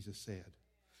me, Jesus said.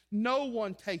 No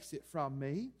one takes it from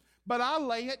me, but I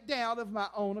lay it down of my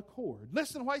own accord.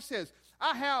 Listen to what he says.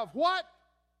 I have what?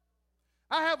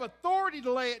 I have authority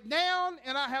to lay it down,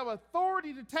 and I have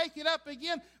authority to take it up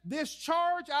again. This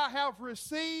charge I have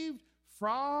received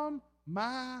from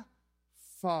my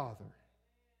Father.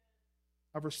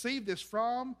 I've received this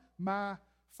from my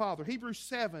Father. Hebrews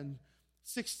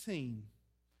 7:16.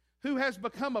 Who has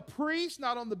become a priest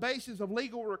not on the basis of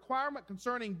legal requirement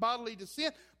concerning bodily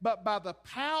descent, but by the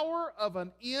power of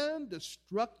an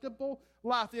indestructible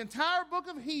life. The entire book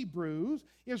of Hebrews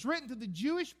is written to the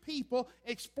Jewish people,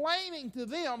 explaining to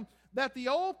them that the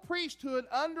old priesthood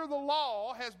under the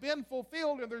law has been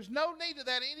fulfilled and there's no need of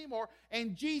that anymore.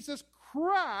 And Jesus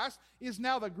Christ is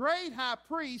now the great high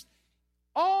priest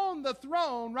on the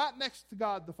throne right next to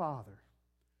God the Father.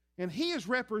 And he is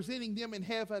representing them in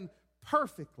heaven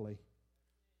perfectly.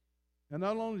 And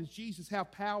not only does Jesus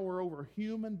have power over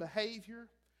human behavior,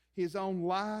 his own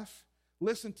life.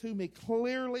 Listen to me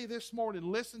clearly this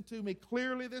morning. Listen to me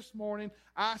clearly this morning.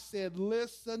 I said,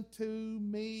 listen to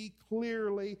me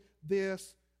clearly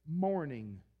this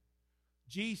morning.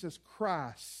 Jesus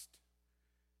Christ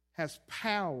has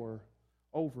power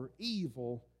over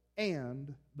evil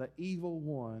and the evil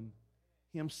one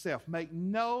himself. Make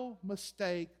no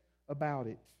mistake about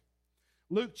it.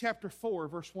 Luke chapter 4,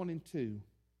 verse 1 and 2.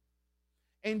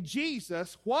 And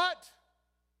Jesus, what?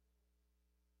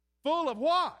 Full of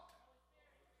what?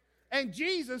 And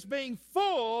Jesus being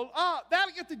full of,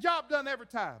 that'll get the job done every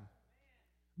time.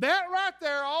 That right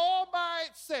there, all by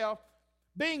itself,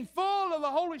 being full of the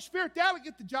Holy Spirit, that'll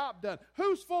get the job done.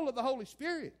 Who's full of the Holy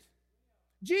Spirit?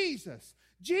 Jesus.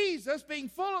 Jesus, being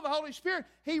full of the Holy Spirit,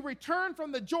 he returned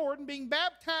from the Jordan, being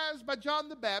baptized by John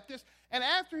the Baptist, and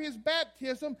after his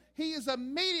baptism, he is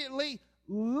immediately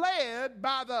led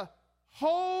by the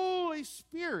Holy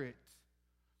Spirit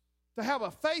to have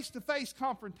a face-to-face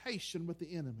confrontation with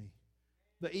the enemy,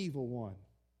 the evil one.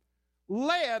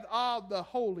 Led of the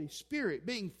Holy Spirit,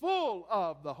 being full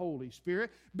of the Holy Spirit,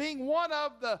 being one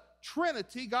of the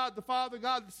Trinity, God the Father,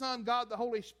 God the Son, God the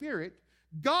Holy Spirit.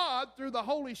 God, through the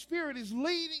Holy Spirit, is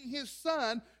leading his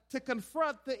Son to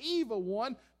confront the evil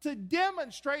one, to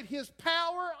demonstrate his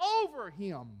power over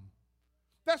him.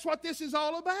 That's what this is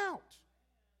all about.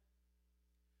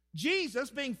 Jesus,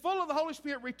 being full of the Holy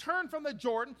Spirit, returned from the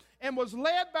Jordan and was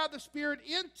led by the Spirit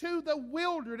into the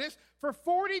wilderness for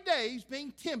 40 days,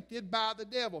 being tempted by the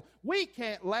devil. We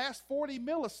can't last 40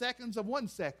 milliseconds of 1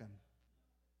 second.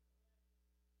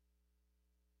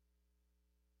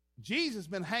 Jesus has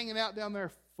been hanging out down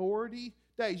there 40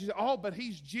 days. You say, oh, but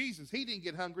he's Jesus. He didn't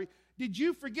get hungry. Did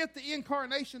you forget the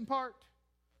incarnation part?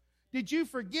 Did you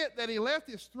forget that he left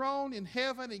his throne in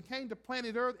heaven and came to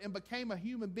planet Earth and became a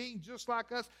human being just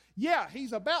like us? Yeah,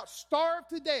 he's about starved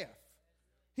to death.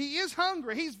 He is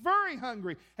hungry. He's very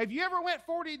hungry. Have you ever went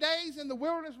 40 days in the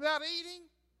wilderness without eating?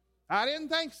 I didn't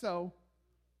think so.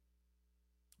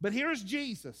 But here's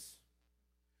Jesus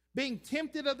being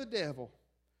tempted of the devil.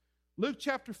 Luke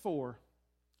chapter 4,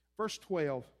 verse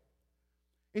 12.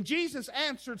 And Jesus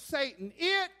answered Satan,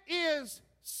 "It is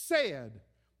said."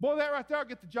 Boy, that right there will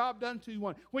get the job done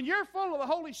 2-1. When you're full of the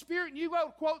Holy Spirit and you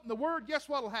go quoting the Word, guess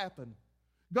what will happen?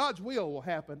 God's will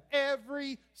happen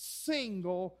every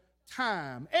single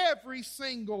time. Every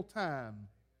single time.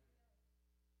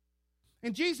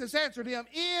 And Jesus answered him,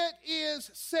 "It is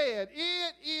said,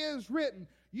 it is written,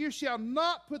 you shall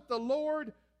not put the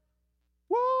Lord..."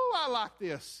 Woo, I like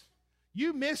this.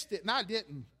 You missed it and I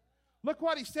didn't. Look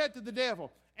what he said to the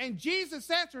devil. And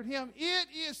Jesus answered him, "It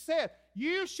is said,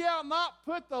 you shall not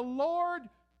put the Lord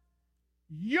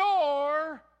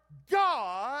your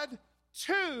God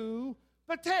to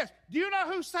the test." Do you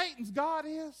know who Satan's God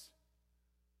is?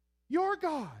 Your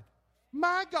God.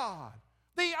 My God.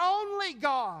 The only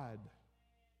God.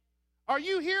 Are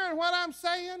you hearing what I'm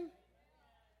saying?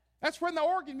 That's when the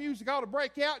organ music ought to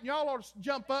break out and y'all ought to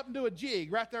jump up and do a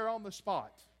jig right there on the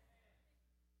spot.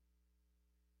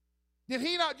 Did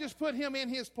he not just put him in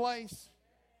his place?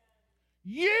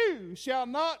 You shall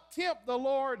not tempt the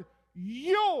Lord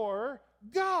your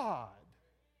God.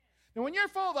 Now, when you're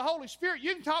full of the Holy Spirit,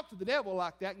 you can talk to the devil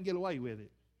like that and get away with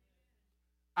it.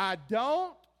 I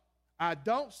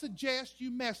don't suggest you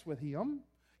mess with him.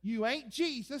 You ain't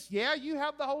Jesus. Yeah, you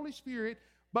have the Holy Spirit,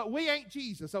 but we ain't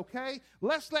Jesus, okay?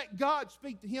 Let's let God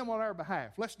speak to him on our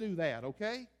behalf. Let's do that,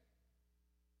 okay?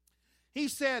 He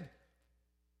said,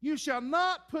 "You shall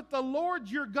not put the Lord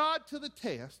your God to the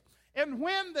test." And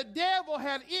when the devil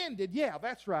had ended, yeah,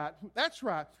 that's right.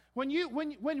 When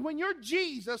you're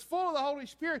Jesus, full of the Holy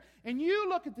Spirit, and you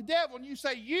look at the devil and you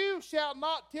say, "You shall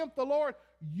not tempt the Lord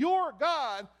your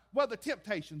God," well, the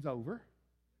temptation's over.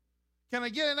 Can I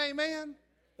get an amen?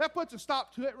 That puts a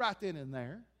stop to it right then and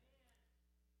there.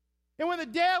 And when the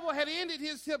devil had ended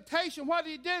his temptation, what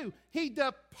did he do? He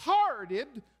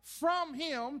departed from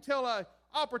him till an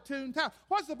opportune time.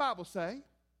 What does the Bible say?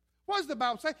 What does the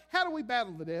Bible say? How do we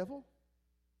battle the devil?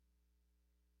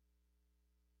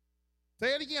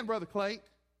 Say it again, Brother Clayton.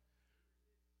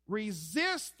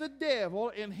 Resist the devil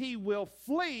and he will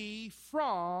flee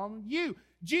from you.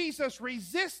 Jesus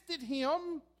resisted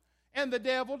him and the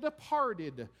devil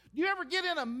departed. Do you ever get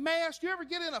in a mess? Do you ever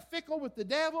get in a fickle with the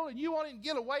devil and you want him to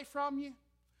get away from you?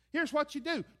 Here's what you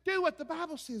do. Do what the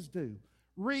Bible says do.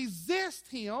 Resist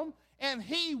him and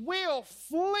he will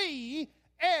flee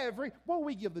Boy,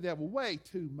 we give the devil way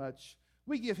too much.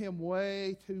 We give him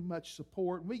way too much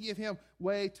support. We give him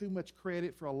way too much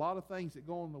credit for a lot of things that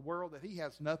go on in the world that he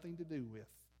has nothing to do with.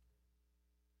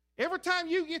 Every time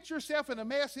you get yourself in a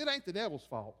mess, it ain't the devil's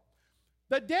fault.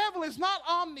 The devil is not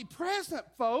omnipresent,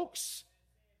 folks.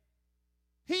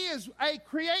 He is a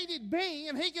created being,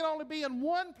 and he can only be in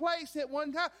one place at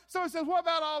one time. So he says, what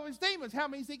about all his demons? How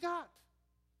many's he got?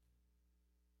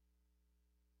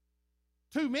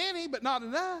 Too many, but not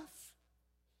enough.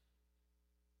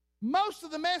 Most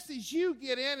of the message you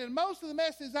get in, and most of the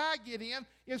message I get in,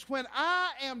 is when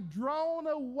I am drawn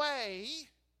away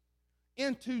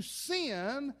into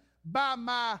sin by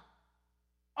my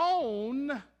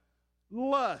own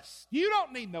lust. You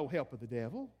don't need no help of the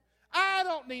devil. I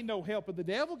don't need no help of the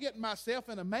devil getting myself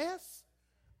in a mess.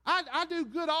 I do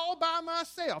good all by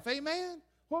myself. Amen?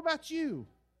 What about you?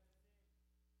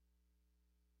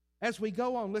 As we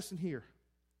go on, listen here.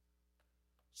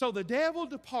 So the devil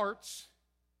departs.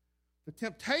 The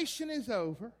temptation is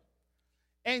over.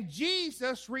 And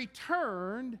Jesus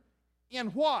returned in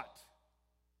what?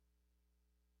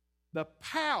 The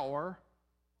power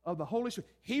of the Holy Spirit.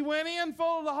 He went in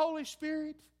full of the Holy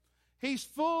Spirit. He's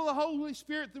full of the Holy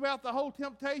Spirit throughout the whole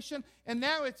temptation, and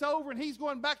now it's over, and he's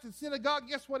going back to the synagogue.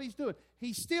 Guess what he's doing?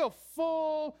 He's still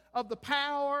full of the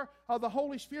power of the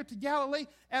Holy Spirit to Galilee,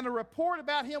 and a report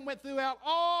about him went throughout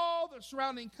all the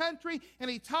surrounding country, and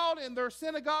he taught in their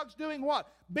synagogues doing what?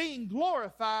 Being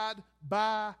glorified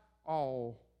by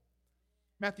all.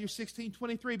 Matthew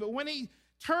 16:23. But when he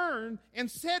turned and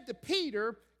said to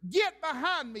Peter, "Get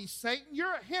behind me, Satan.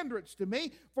 You're a hindrance to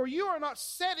me, for you are not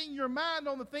setting your mind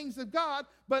on the things of God,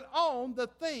 but on the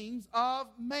things of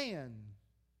man."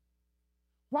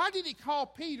 Why did he call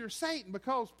Peter Satan?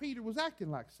 Because Peter was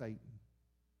acting like Satan.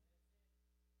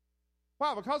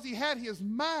 Why? Because he had his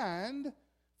mind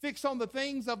fixed on the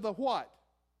things of the what?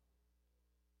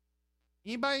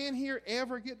 Anybody in here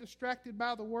ever get distracted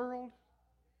by the world?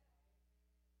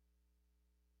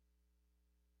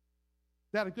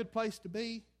 Is that a good place to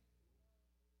be?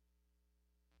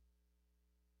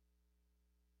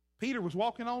 Peter was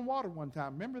walking on water one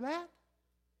time. Remember that?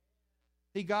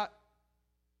 He got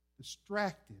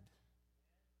distracted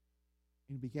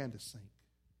and he began to sink.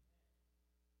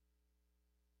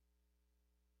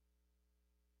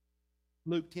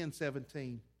 Luke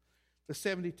 10:17. The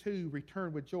 72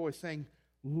 returned with joy, saying,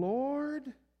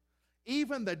 Lord,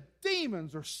 even the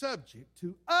demons are subject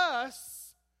to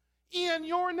us in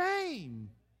your name.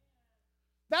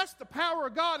 That's the power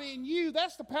of God in you.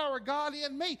 That's the power of God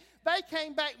in me. They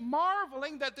came back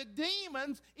marveling that the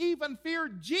demons even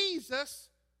feared Jesus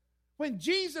when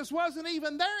Jesus wasn't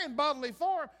even there in bodily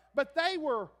form, but they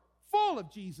were full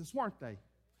of Jesus, weren't they?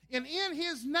 And in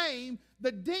his name,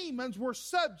 the demons were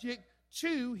subject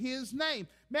to his name.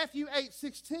 Matthew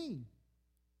 8:16.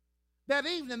 That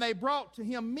evening they brought to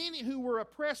him many who were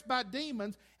oppressed by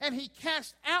demons, and he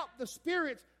cast out the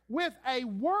spirits with a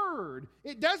word.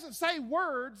 It doesn't say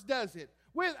words, does it?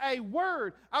 With a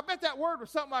word. I bet that word was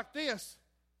something like this.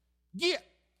 Get.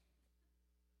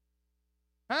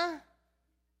 Huh?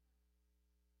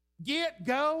 Get,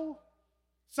 go.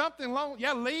 Something long.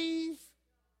 Yeah, leave.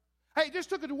 Hey, it just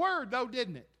took a word though,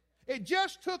 didn't it? It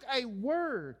just took a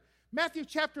word. Matthew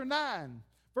chapter 9,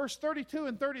 verse 32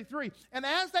 and 33. And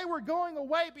as they were going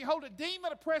away, behold, a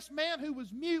demon-oppressed man who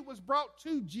was mute was brought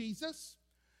to Jesus.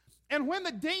 And when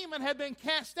the demon had been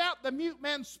cast out, the mute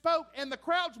man spoke, and the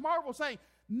crowds marveled, saying,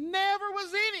 Never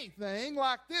was anything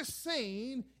like this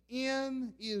seen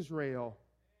in Israel.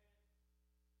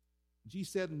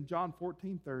 Jesus said in John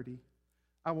 14:30,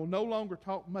 I will no longer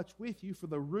talk much with you, for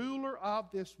the ruler of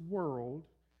this world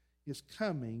is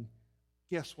coming.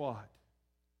 Guess what?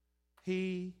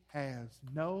 He has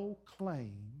no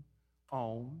claim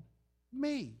on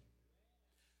me.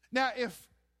 Now, if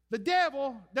the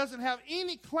devil doesn't have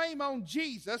any claim on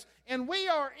Jesus, and we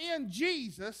are in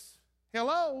Jesus,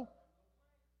 hello?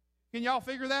 Can y'all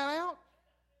figure that out?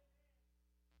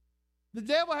 The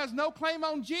devil has no claim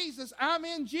on Jesus. I'm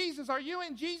in Jesus. Are you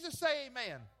in Jesus? Say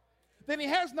amen. Then he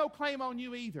has no claim on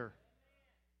you either.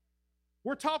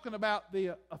 We're talking about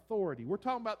the authority. We're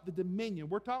talking about the dominion.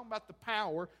 We're talking about the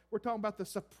power. We're talking about the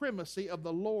supremacy of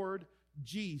the Lord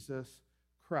Jesus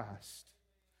Christ.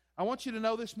 I want you to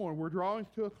know this morning, we're drawing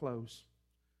to a close.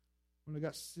 We've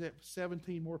got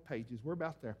 17 more pages. We're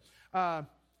about there.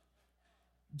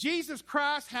 Jesus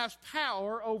Christ has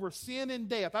power over sin and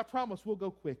death. I promise we'll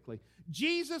go quickly.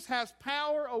 Jesus has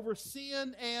power over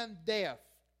sin and death.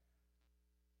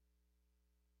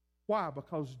 Why?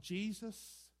 Because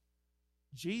Jesus'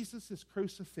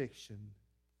 crucifixion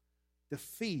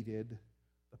defeated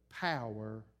the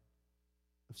power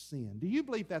of sin. Do you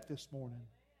believe that this morning?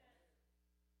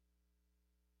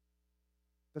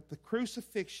 That the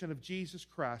crucifixion of Jesus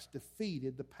Christ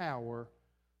defeated the power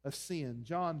of sin.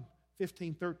 John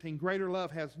 15:13, greater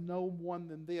love has no one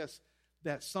than this,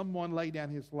 that someone lay down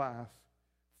his life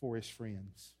for his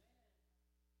friends.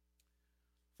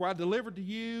 For I delivered to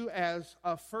you as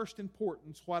of first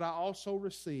importance what I also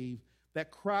received, that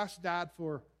Christ died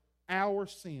for our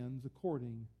sins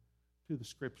according to the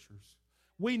Scriptures.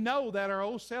 We know that our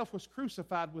old self was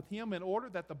crucified with him in order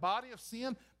that the body of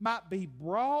sin might be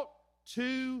brought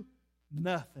to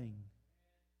nothing,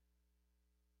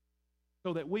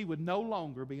 so that we would no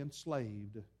longer be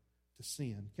enslaved to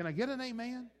sin. Can I get an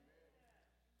amen?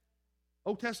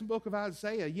 Old Testament book of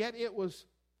Isaiah, yet it was,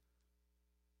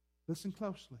 listen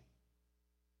closely,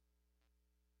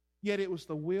 yet it was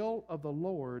the will of the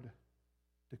Lord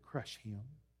to crush him.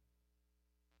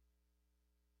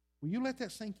 Will you let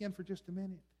that sink in for just a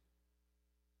minute?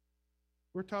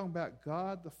 We're talking about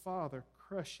God the Father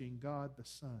crushing God the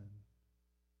Son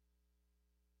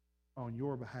on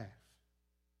your behalf,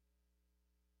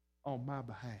 on my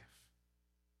behalf.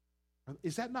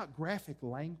 Is that not graphic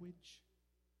language?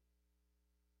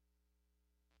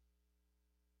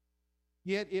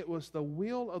 Yet it was the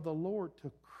will of the Lord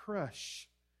to crush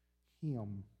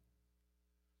him.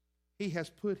 He has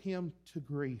put him to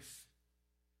grief.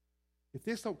 If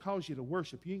this don't cause you to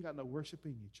worship, you ain't got no worship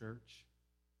in you, church.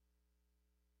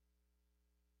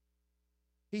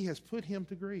 He has put him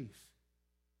to grief.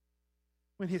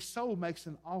 When his soul makes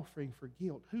an offering for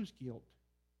guilt, whose guilt?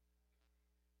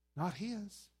 Not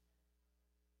his.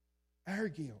 Our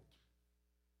guilt.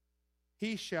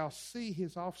 He shall see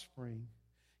his offspring.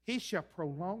 He shall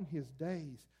prolong his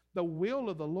days. The will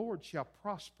of the Lord shall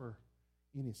prosper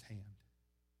in his hand.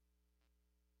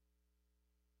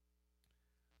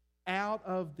 Out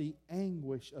of the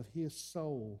anguish of his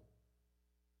soul,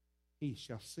 he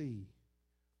shall see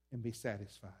and be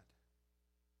satisfied.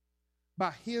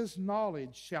 By his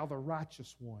knowledge shall the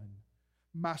righteous one,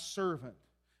 my servant,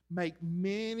 make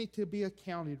many to be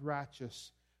accounted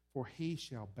righteous, for he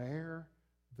shall bear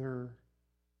their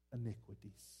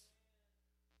iniquities.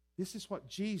 This is what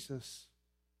Jesus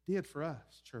did for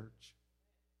us, church.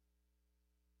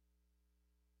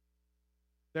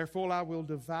 Therefore I will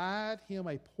divide him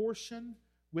a portion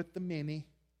with the many,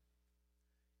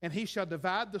 and he shall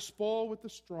divide the spoil with the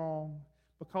strong,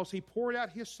 because he poured out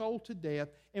his soul to death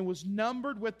and was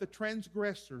numbered with the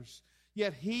transgressors.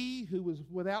 Yet he who was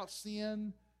without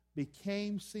sin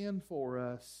became sin for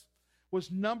us,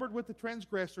 was numbered with the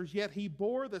transgressors, yet he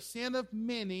bore the sin of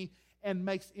many and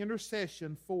makes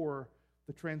intercession for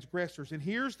the transgressors. And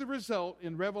here's the result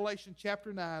in Revelation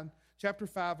chapter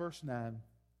 5, verse 9.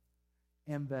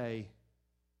 And they.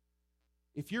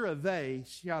 If you're a they,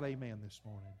 shout amen this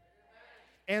morning.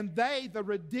 And they, the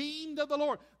redeemed of the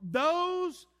Lord,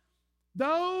 those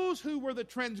who were the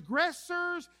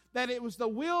transgressors, that it was the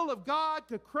will of God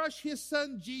to crush his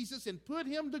son Jesus and put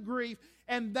him to grief,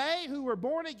 and they who were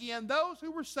born again, those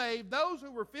who were saved, those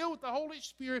who were filled with the Holy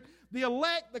Spirit, the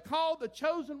elect, the called, the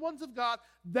chosen ones of God,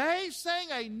 they sang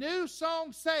a new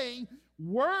song saying,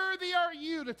 worthy are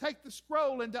you to take the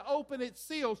scroll and to open its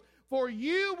seals, for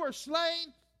you were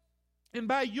slain, and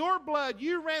by your blood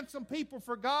you ransomed people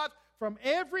for God from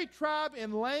every tribe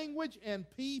and language and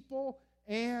people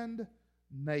and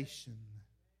nation.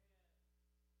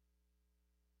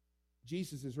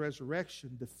 Jesus'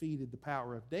 resurrection defeated the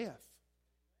power of death.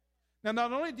 Now,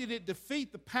 not only did it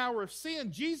defeat the power of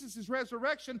sin, Jesus'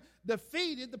 resurrection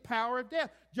defeated the power of death.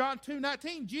 John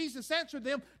 2:19, Jesus answered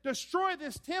them, destroy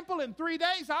this temple, in 3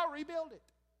 days I'll rebuild it.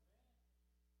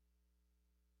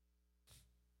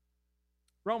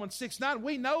 Romans 6:9,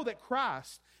 we know that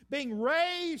Christ, being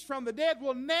raised from the dead,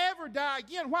 will never die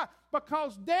again. Why?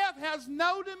 Because death has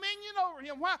no dominion over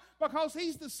him. Why? Because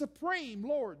he's the supreme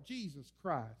Lord Jesus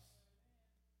Christ.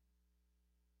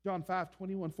 John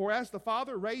 5:21, for as the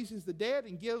Father raises the dead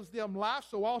and gives them life,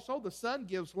 so also the Son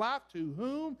gives life to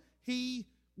whom he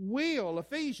will.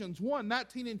 Ephesians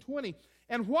 1:19 and 20.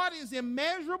 And what is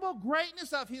immeasurable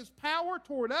greatness of his power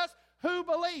toward us who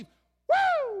believe?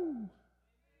 Woo!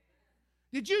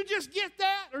 Did you just get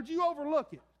that, or did you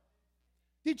overlook it?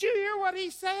 Did you hear what he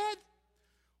said?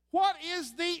 What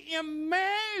is the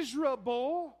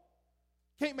immeasurable?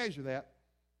 Can't measure that.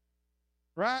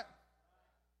 Right?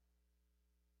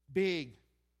 Big.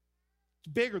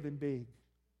 It's bigger than big.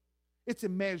 It's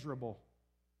immeasurable.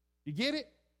 You get it?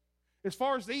 As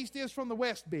far as the east is from the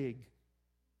west, big.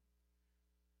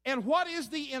 And what is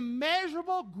the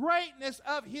immeasurable greatness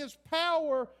of his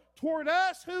power toward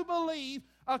us who believe,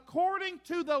 according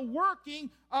to the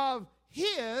working of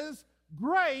his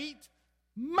great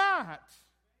might,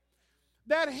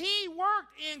 that he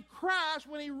worked in Christ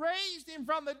when he raised him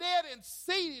from the dead and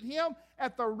seated him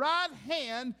at the right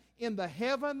hand in the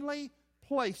heavenly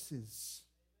places.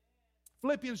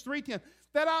 Philippians 3:10,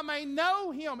 that I may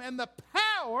know him and the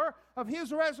power of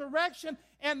his resurrection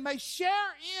and may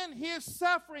share in his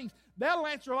sufferings. That'll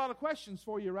answer a lot of questions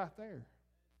for you right there.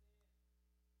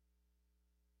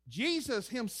 Jesus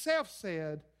himself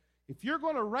said, if you're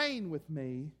going to reign with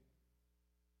me,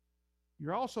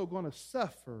 you're also going to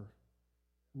suffer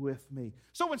with me.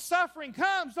 So when suffering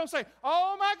comes, don't say,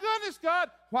 oh my goodness, God,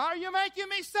 why are you making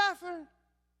me suffer?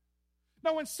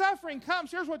 No, when suffering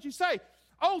comes, here's what you say.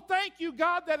 Oh, thank you,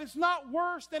 God, that it's not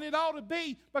worse than it ought to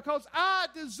be, because I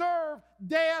deserve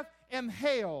death and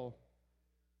hell.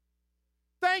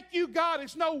 Thank you, God,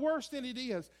 it's no worse than it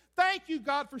is. Thank you,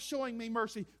 God, for showing me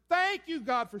mercy. Thank you,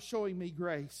 God, for showing me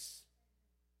grace.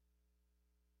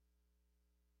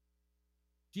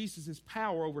 Jesus'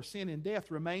 power over sin and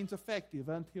death remains effective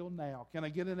until now. Can I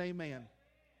get an amen?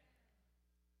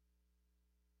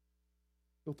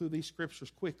 Go through these scriptures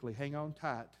quickly. Hang on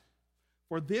tight.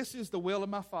 For this is the will of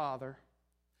my Father,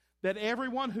 that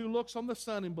everyone who looks on the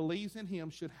Son and believes in him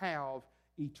should have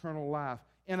eternal life.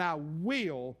 And I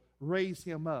will raise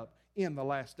him up in the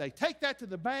last day. Take that to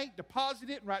the bank, deposit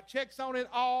it, and write checks on it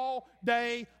all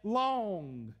day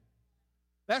long.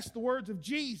 That's the words of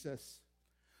Jesus.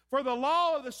 For the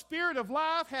law of the Spirit of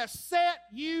life has set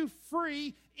you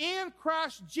free in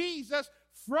Christ Jesus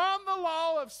from the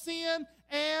law of sin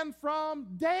and from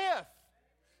death.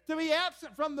 To be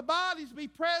absent from the body is to be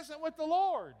present with the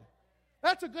Lord.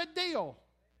 That's a good deal.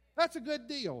 That's a good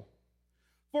deal.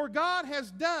 For God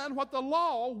has done what the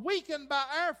law, weakened by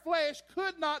our flesh,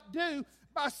 could not do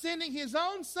by sending his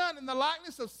own Son in the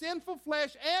likeness of sinful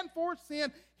flesh, and for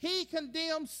sin, he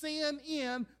condemned sin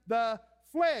in the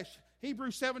flesh.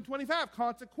 Hebrews 7:25.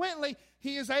 Consequently,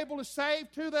 he is able to save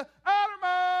to the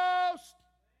uttermost.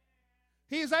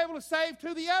 He is able to save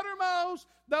to the uttermost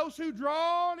those who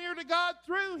draw near to God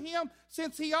through Him,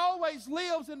 since He always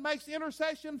lives and makes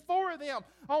intercession for them.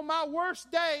 On my worst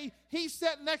day, He's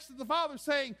sitting next to the Father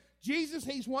saying, Jesus,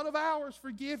 He's one of ours,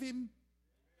 forgive Him.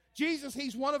 Jesus,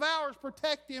 He's one of ours,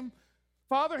 protect Him.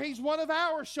 Father, He's one of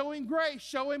ours, show Him grace,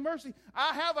 show Him mercy.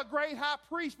 I have a great high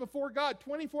priest before God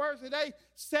 24 hours a day,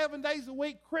 7 days a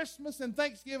week, Christmas and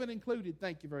Thanksgiving included.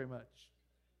 Thank you very much.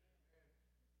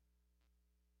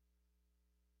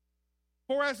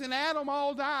 For as in Adam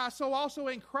all die, so also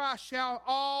in Christ shall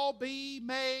all be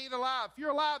made alive. If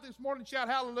you're alive this morning, shout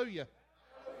hallelujah.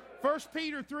 1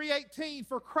 Peter 3:18,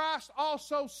 for Christ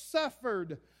also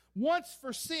suffered once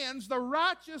for sins, the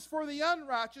righteous for the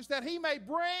unrighteous, that He may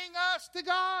bring us to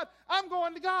God. I'm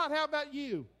going to God. How about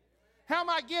you? How am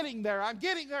I getting there? I'm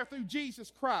getting there through Jesus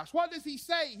Christ. What does He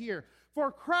say here?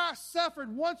 For Christ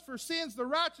suffered once for sins, the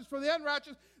righteous for the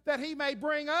unrighteous, that He may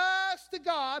bring us to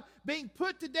God, being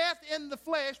put to death in the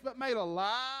flesh, but made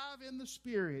alive in the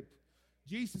Spirit.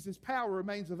 Jesus' power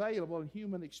remains available in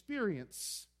human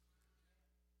experience.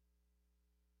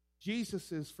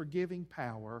 Jesus' forgiving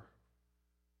power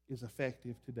is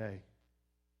effective today.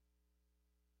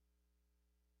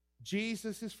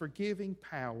 Jesus' forgiving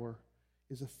power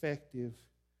is effective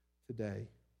today.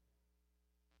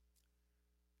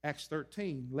 Acts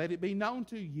 13, let it be known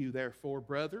to you, therefore,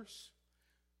 brothers,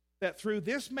 that through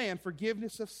this man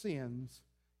forgiveness of sins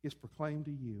is proclaimed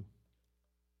to you.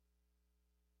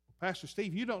 Well, Pastor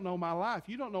Steve, you don't know my life.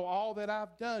 You don't know all that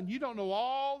I've done. You don't know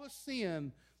all the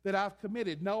sin that I've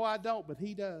committed. No, I don't, but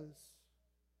He does.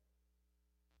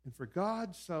 And for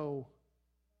God so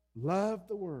loved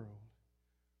the world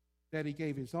that He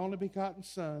gave His only begotten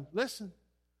Son. Listen,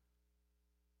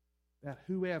 that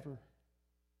whoever,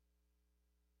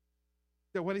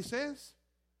 that what He says?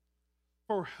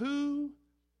 For who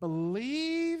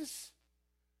believes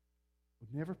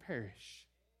would never perish,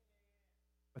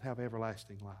 but have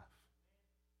everlasting life.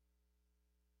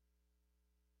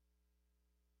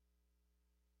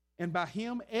 And by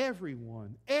Him,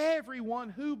 everyone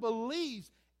who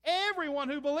believes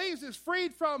is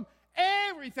freed from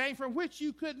everything from which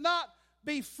you could not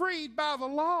be freed by the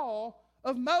law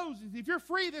of Moses. If you're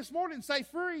free this morning, say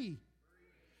free.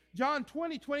 John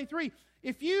 20:23.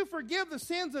 If you forgive the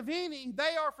sins of any,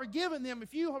 they are forgiven them.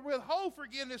 If you withhold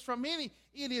forgiveness from any,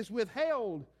 it is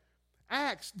withheld.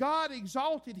 Acts, God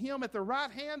exalted Him at the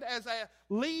right hand as a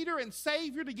leader and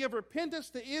Savior to give repentance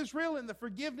to Israel and the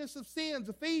forgiveness of sins.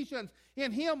 Ephesians,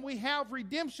 in Him we have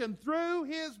redemption through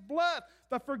His blood,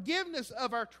 the forgiveness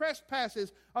of our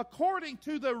trespasses, according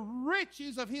to the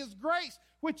riches of His grace,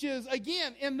 which is,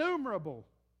 again, innumerable,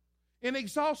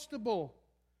 inexhaustible.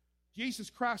 Jesus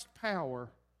Christ's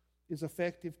power is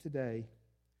effective today.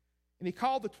 And He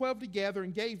called the 12 together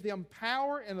and gave them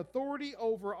power and authority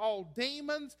over all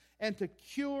demons and to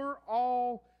cure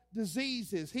all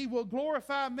diseases. He will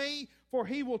glorify me, for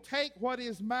He will take what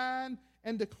is mine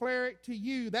and declare it to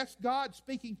you. That's God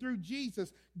speaking through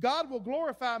Jesus. God will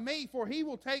glorify me, for He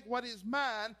will take what is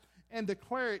mine and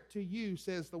declare it to you,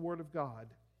 says the Word of God.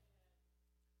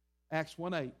 Acts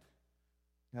 1:8.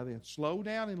 Now then, slow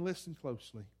down and listen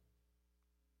closely.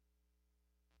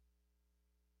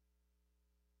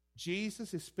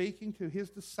 Jesus is speaking to His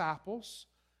disciples.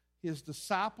 His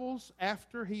disciples,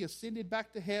 after He ascended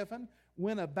back to heaven,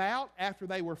 went about, after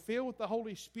they were filled with the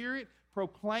Holy Spirit,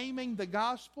 proclaiming the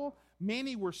gospel.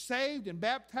 Many were saved and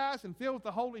baptized and filled with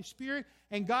the Holy Spirit,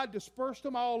 and God dispersed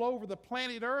them all over the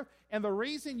planet Earth. And the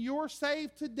reason you're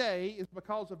saved today is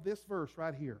because of this verse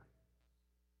right here.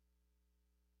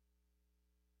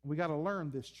 We got to learn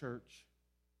this, church.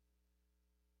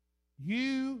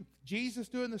 Jesus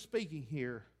doing the speaking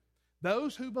here,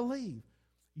 those who believe,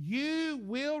 you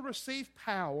will receive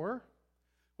power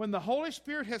when the Holy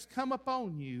Spirit has come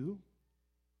upon you.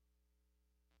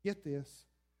 Get this.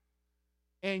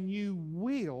 And you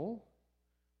will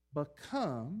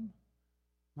become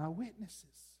my witnesses.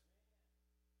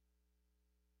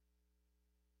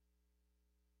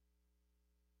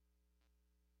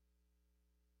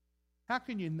 How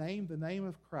can you name the name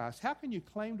of Christ? How can you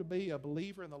claim to be a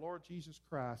believer in the Lord Jesus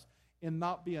Christ and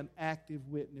not be an active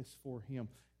witness for Him?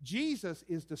 Jesus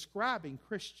is describing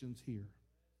Christians here.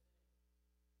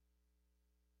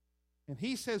 And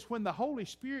He says when the Holy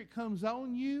Spirit comes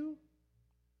on you,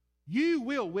 you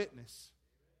will witness.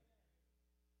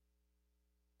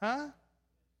 Huh?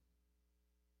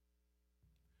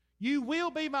 You will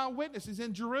be my witnesses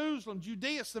in Jerusalem,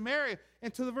 Judea, Samaria,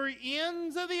 and to the very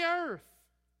ends of the earth.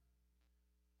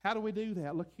 How do we do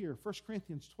that? Look here, 1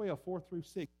 Corinthians 12, 4 through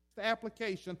 6. The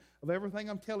application of everything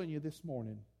I'm telling you this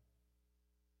morning.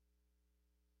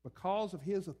 because of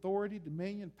his authority,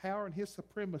 dominion, power, and his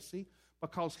supremacy,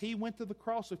 because he went to the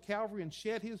cross of Calvary and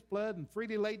shed his blood and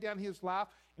freely laid down his life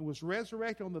and was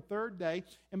resurrected on the third day,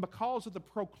 and because of the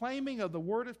proclaiming of the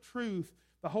word of truth,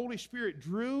 the Holy Spirit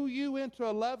drew you into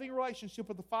a loving relationship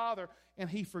with the Father, and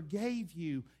he forgave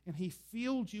you, and he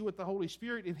filled you with the Holy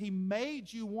Spirit, and he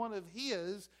made you one of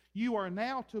his. You are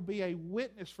now to be a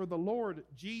witness for the Lord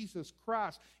Jesus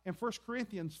Christ. And 1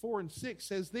 Corinthians 4 and 6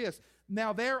 says this,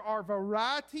 now there are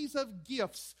varieties of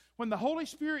gifts. When the Holy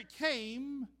Spirit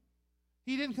came,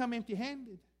 he didn't come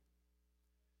empty-handed.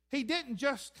 He didn't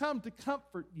just come to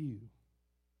comfort you.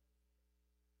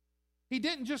 He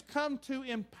didn't just come to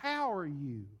empower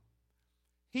you.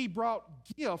 He brought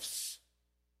gifts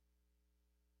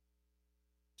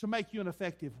to make you an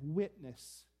effective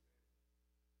witness.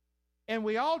 And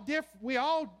we all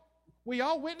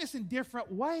witness in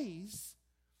different ways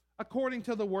according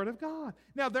to the Word of God.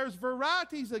 Now, there's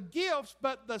varieties of gifts,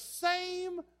 but the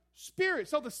same Spirit.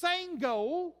 So the same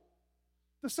goal,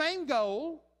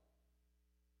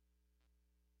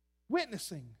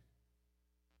 witnessing,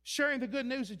 sharing the good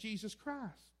news of Jesus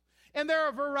Christ. And there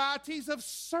are varieties of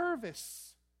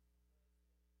service,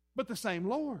 but the same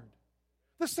Lord,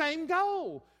 the same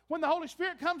goal. When the Holy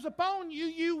Spirit comes upon you,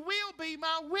 you will be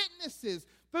my witnesses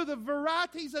through the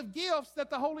varieties of gifts that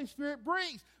the Holy Spirit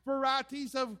brings,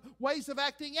 varieties of ways of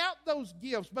acting out those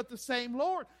gifts, but the same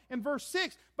Lord. In verse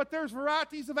 6, but there's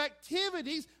varieties of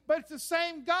activities, but it's the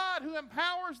same God who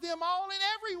empowers them all and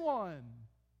everyone.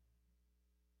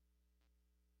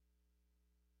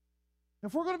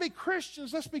 If we're going to be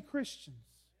Christians, let's be Christians.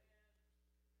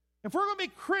 If we're going to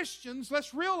be Christians,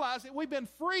 let's realize that we've been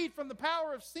freed from the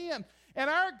power of sin. And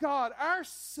our God, our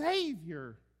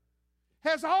Savior,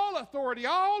 has all authority,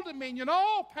 all dominion,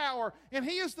 all power. And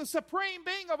He is the supreme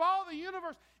being of all the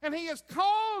universe. And He has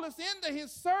called us into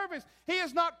His service. He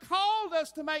has not called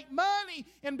us to make money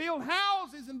and build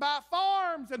houses and buy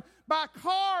farms and buy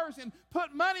cars and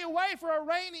put money away for a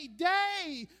rainy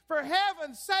day. For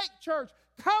heaven's sake, church,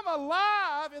 come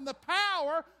alive in the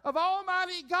power of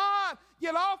Almighty God.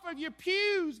 Get off of your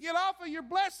pews. Get off of your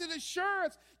blessed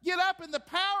assurance. Get up in the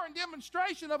power and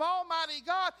demonstration of Almighty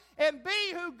God and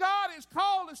be who God has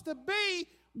called us to be,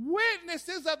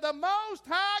 witnesses of the Most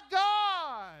High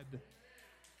God.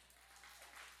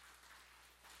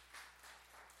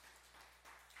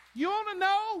 You want to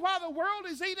know why the world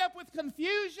is eaten up with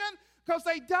confusion? Because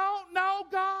they don't know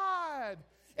God.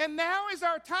 And now is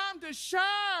our time to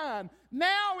shine.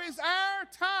 Now is our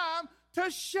time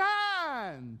to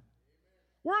shine.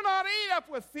 We're not eaten up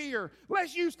with fear.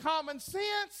 Let's use common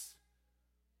sense.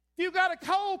 If you got a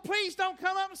cold, please don't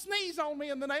come up and sneeze on me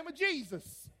in the name of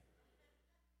Jesus.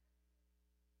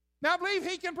 Now, I believe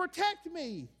He can protect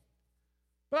me.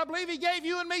 But I believe He gave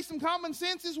you and me some common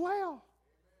sense as well.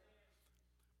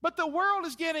 But the world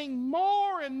is getting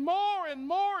more and more and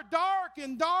more dark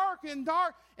and dark and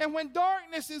dark. And when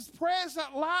darkness is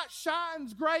present, light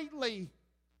shines greatly.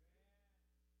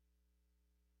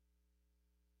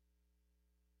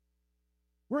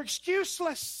 We're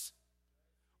excuseless.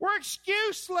 We're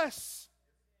excuseless.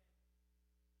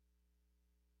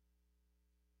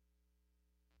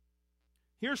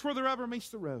 Here's where the rubber meets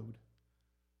the road.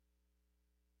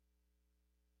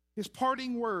 His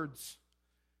parting words,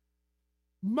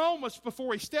 moments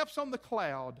before He steps on the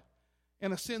cloud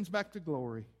and ascends back to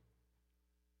glory.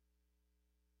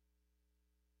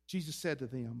 Jesus said to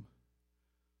them,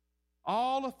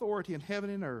 all authority in heaven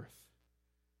and earth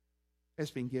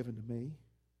has been given to me.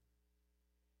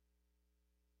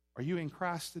 Are you in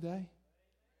Christ today?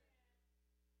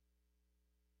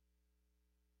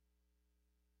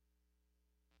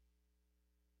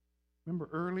 Remember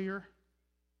earlier,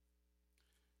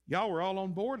 y'all were all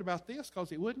on board about this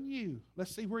because it wasn't you.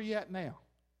 Let's see where you're at now.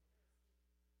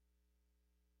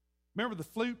 Remember the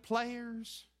flute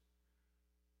players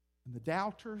and the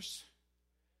doubters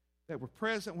that were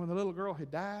present when the little girl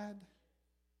had died?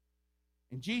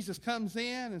 And Jesus comes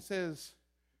in and says,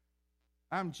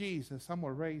 I'm Jesus. I'm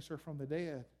going to raise her from the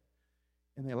dead.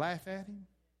 And they laugh at Him.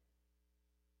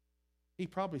 He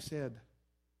probably said,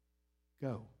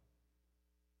 go.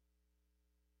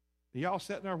 Y'all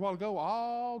sitting there a while ago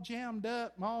all jammed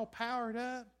up and all powered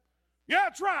up. Yeah,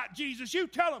 that's right, Jesus. You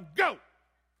tell them, go.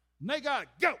 And they got to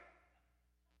go.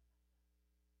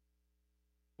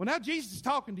 Well, now Jesus is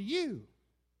talking to you.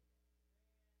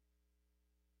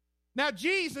 Now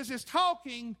Jesus is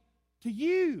talking to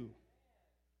you.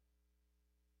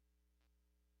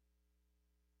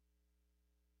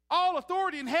 All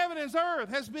authority in heaven and earth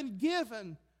has been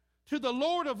given to the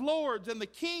Lord of Lords and the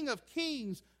King of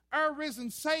Kings, our risen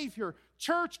Savior.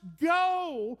 Church,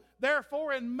 go,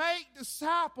 therefore, and make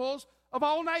disciples of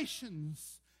all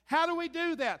nations. How do we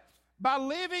do that? By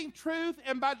living truth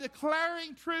and by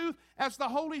declaring truth as the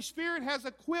Holy Spirit has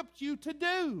equipped you to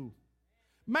do.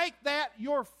 Make that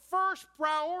your first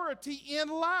priority in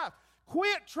life.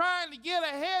 Quit trying to get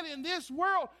ahead in this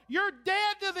world. You're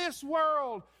dead to this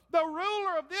world. The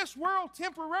ruler of this world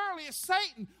temporarily is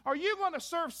Satan. Are you going to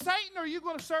serve Satan or are you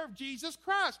going to serve Jesus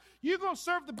Christ? You going to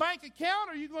serve the bank account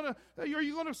or are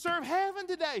you going to serve heaven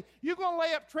today? You going to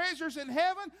lay up treasures in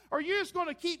heaven or are you just going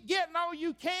to keep getting all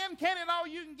you can, canning all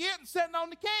you can get and sitting on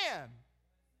the can?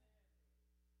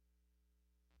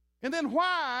 And then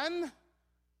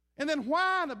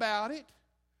whine about it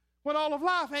when all of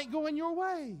life ain't going your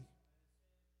way.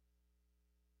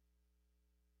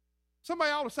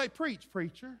 Somebody ought to say, preach,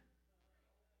 preacher.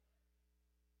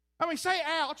 I mean, say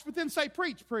ouch, but then say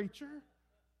preach, preacher.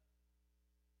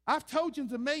 I've told you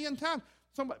a million times.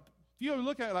 Somebody, you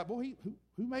look at it like, boy,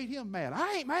 who made him mad?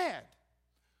 I ain't mad.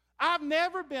 I've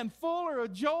never been fuller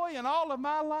of joy in all of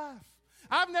my life.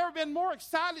 I've never been more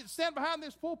excited to stand behind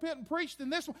this pulpit and preach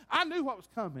than this one. I knew what was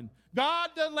coming.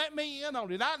 God doesn't let me in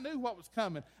on it. I knew what was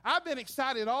coming. I've been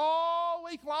excited all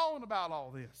week long about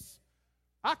all this.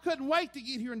 I couldn't wait to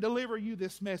get here and deliver you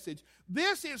this message.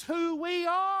 This is who we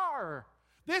are.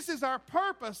 This is our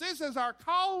purpose. This is our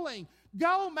calling.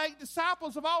 Go make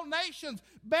disciples of all nations.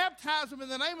 Baptize them in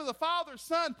the name of the Father,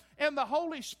 Son, and the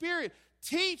Holy Spirit.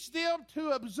 Teach them to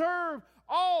observe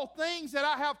all things that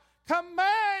I have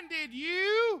commanded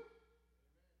you.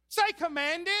 Say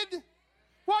commanded.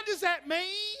 What does that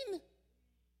mean?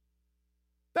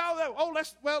 I'll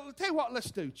tell you what let's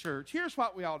do, church. Here's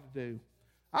what we ought to do.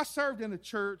 I served in a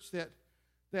church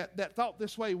that thought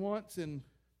this way once, and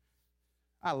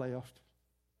I left.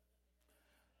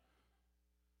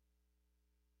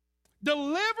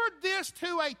 Delivered this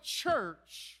to a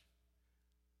church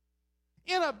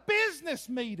in a business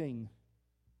meeting.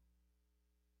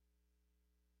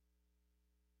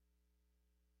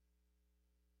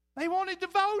 They wanted to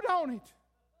vote on it.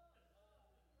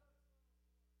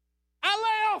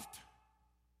 I left.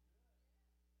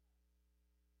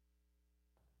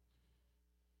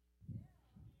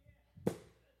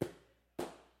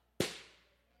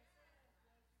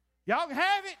 Y'all can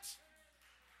have it.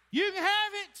 You can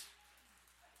have it.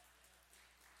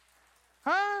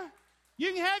 Huh?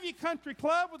 You can have your country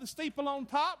club with a steeple on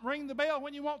top, ring the bell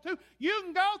when you want to. You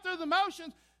can go through the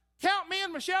motions, count me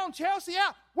and Michelle and Chelsea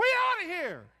out. We out of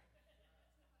here.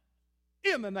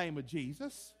 In the name of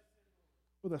Jesus,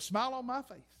 with a smile on my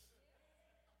face.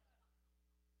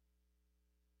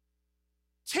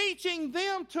 Teaching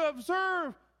them to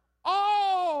observe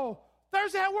all.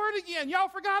 There's that word again. Y'all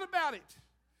forgot about it.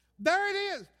 There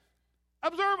it is.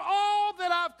 Observe all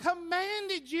that I've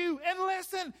commanded you. And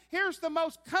listen, here's the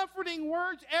most comforting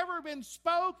words ever been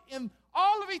spoke in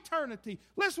all of eternity.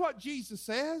 Listen what Jesus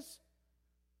says.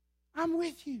 I'm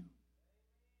with you.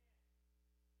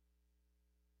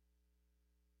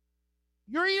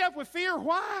 You're eaten up with fear.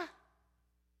 Why?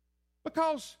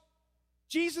 Because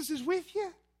Jesus is with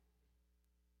you.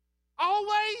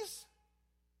 Always.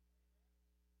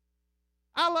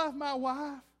 I love my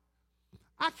wife.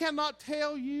 I cannot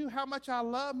tell you how much I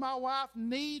love my wife,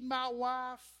 need my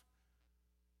wife.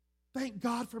 Thank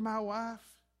God for my wife.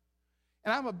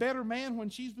 And I'm a better man when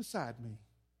she's beside me.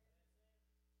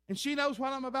 And she knows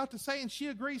what I'm about to say, and she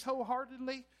agrees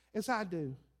wholeheartedly as I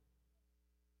do.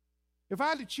 If I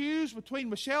had to choose between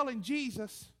Michelle and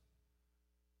Jesus,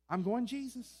 I'm going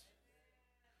Jesus.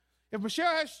 If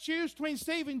Michelle has to choose between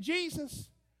Steve and Jesus,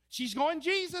 she's going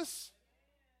Jesus.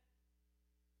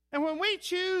 And when we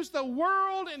choose the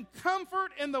world and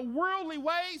comfort in the worldly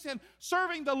ways and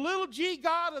serving the little g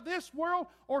God of this world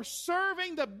or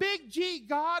serving the big G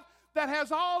God that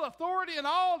has all authority and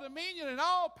all dominion and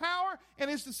all power and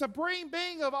is the supreme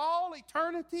being of all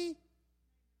eternity,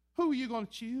 who are you going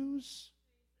to choose?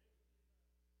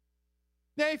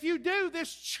 Now, if you do,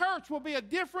 this church will be a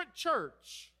different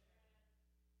church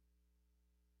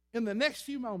in the next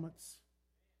few moments.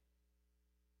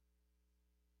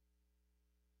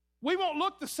 We won't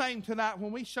look the same tonight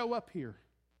when we show up here.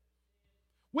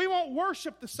 We won't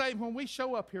worship the same when we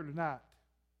show up here tonight.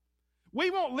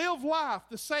 We won't live life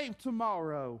the same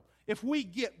tomorrow if we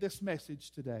get this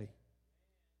message today.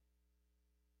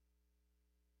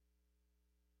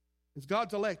 As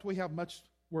God's elect, we have much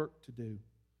work to do.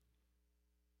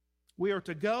 We are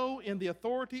to go in the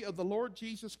authority of the Lord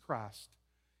Jesus Christ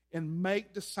and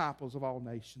make disciples of all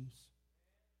nations.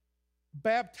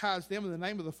 Baptize them in the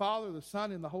name of the Father, the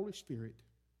Son, and the Holy Spirit.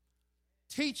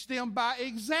 Teach them by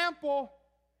example.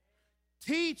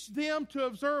 Teach them to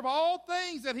observe all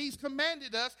things that He's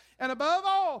commanded us. And above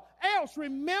all else,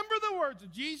 remember the words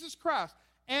of Jesus Christ.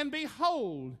 And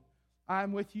behold,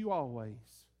 I'm with you always.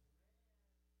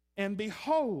 And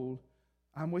behold,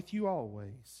 I'm with you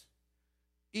always,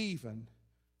 even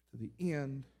to the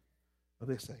end of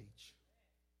this age.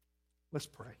 Let's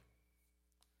pray.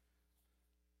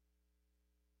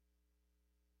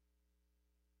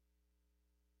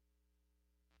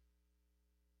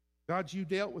 God, you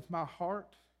dealt with my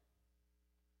heart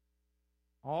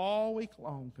all week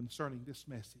long concerning this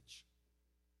message.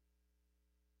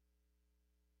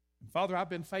 And Father, I've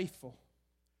been faithful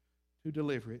to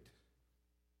deliver it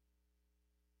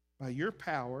by your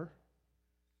power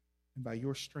and by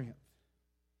your strength.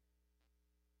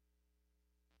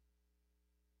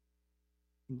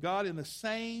 And God, in the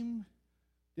same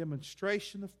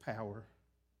demonstration of power,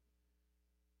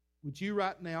 would you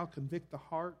right now convict the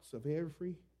hearts of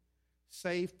every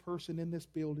saved person in this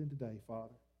building today,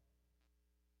 Father?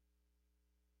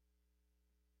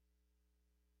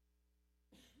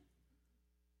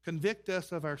 Convict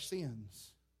us of our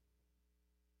sins.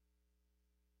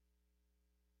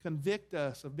 Convict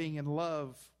us of being in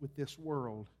love with this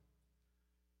world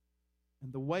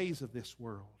and the ways of this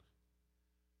world,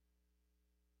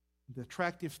 the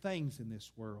attractive things in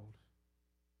this world.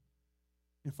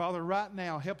 And Father, right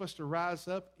now, help us to rise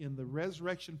up in the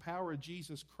resurrection power of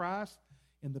Jesus Christ,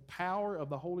 in the power of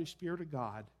the Holy Spirit of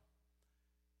God,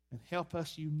 and help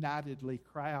us unitedly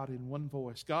cry out in one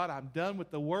voice, God, I'm done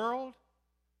with the world,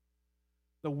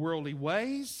 the worldly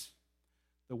ways,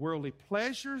 the worldly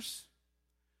pleasures.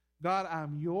 God,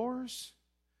 I'm yours.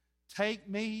 Take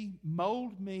me,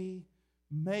 mold me,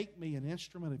 make me an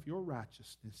instrument of your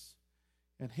righteousness,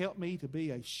 and help me to be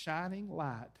a shining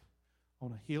light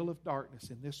on a hill of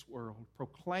darkness in this world,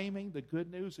 proclaiming the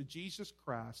good news of Jesus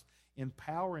Christ in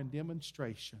power and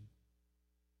demonstration.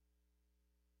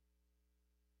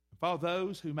 For all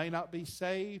those who may not be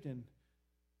saved and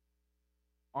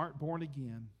aren't born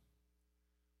again,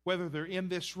 whether they're in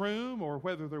this room or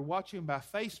whether they're watching by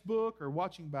Facebook or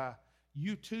watching by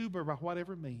YouTube or by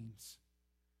whatever means,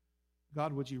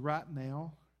 God, would you right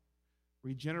now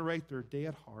regenerate their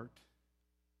dead heart?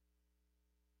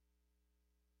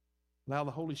 Allow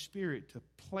the Holy Spirit to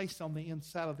place on the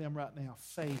inside of them right now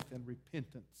faith and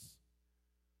repentance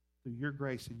through your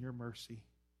grace and your mercy.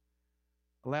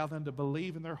 Allow them to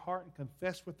believe in their heart and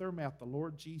confess with their mouth the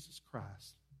Lord Jesus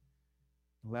Christ.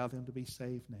 Allow them to be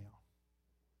saved now.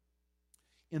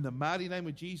 In the mighty name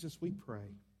of Jesus we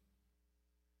pray.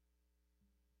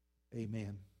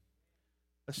 Amen.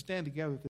 Let's stand together.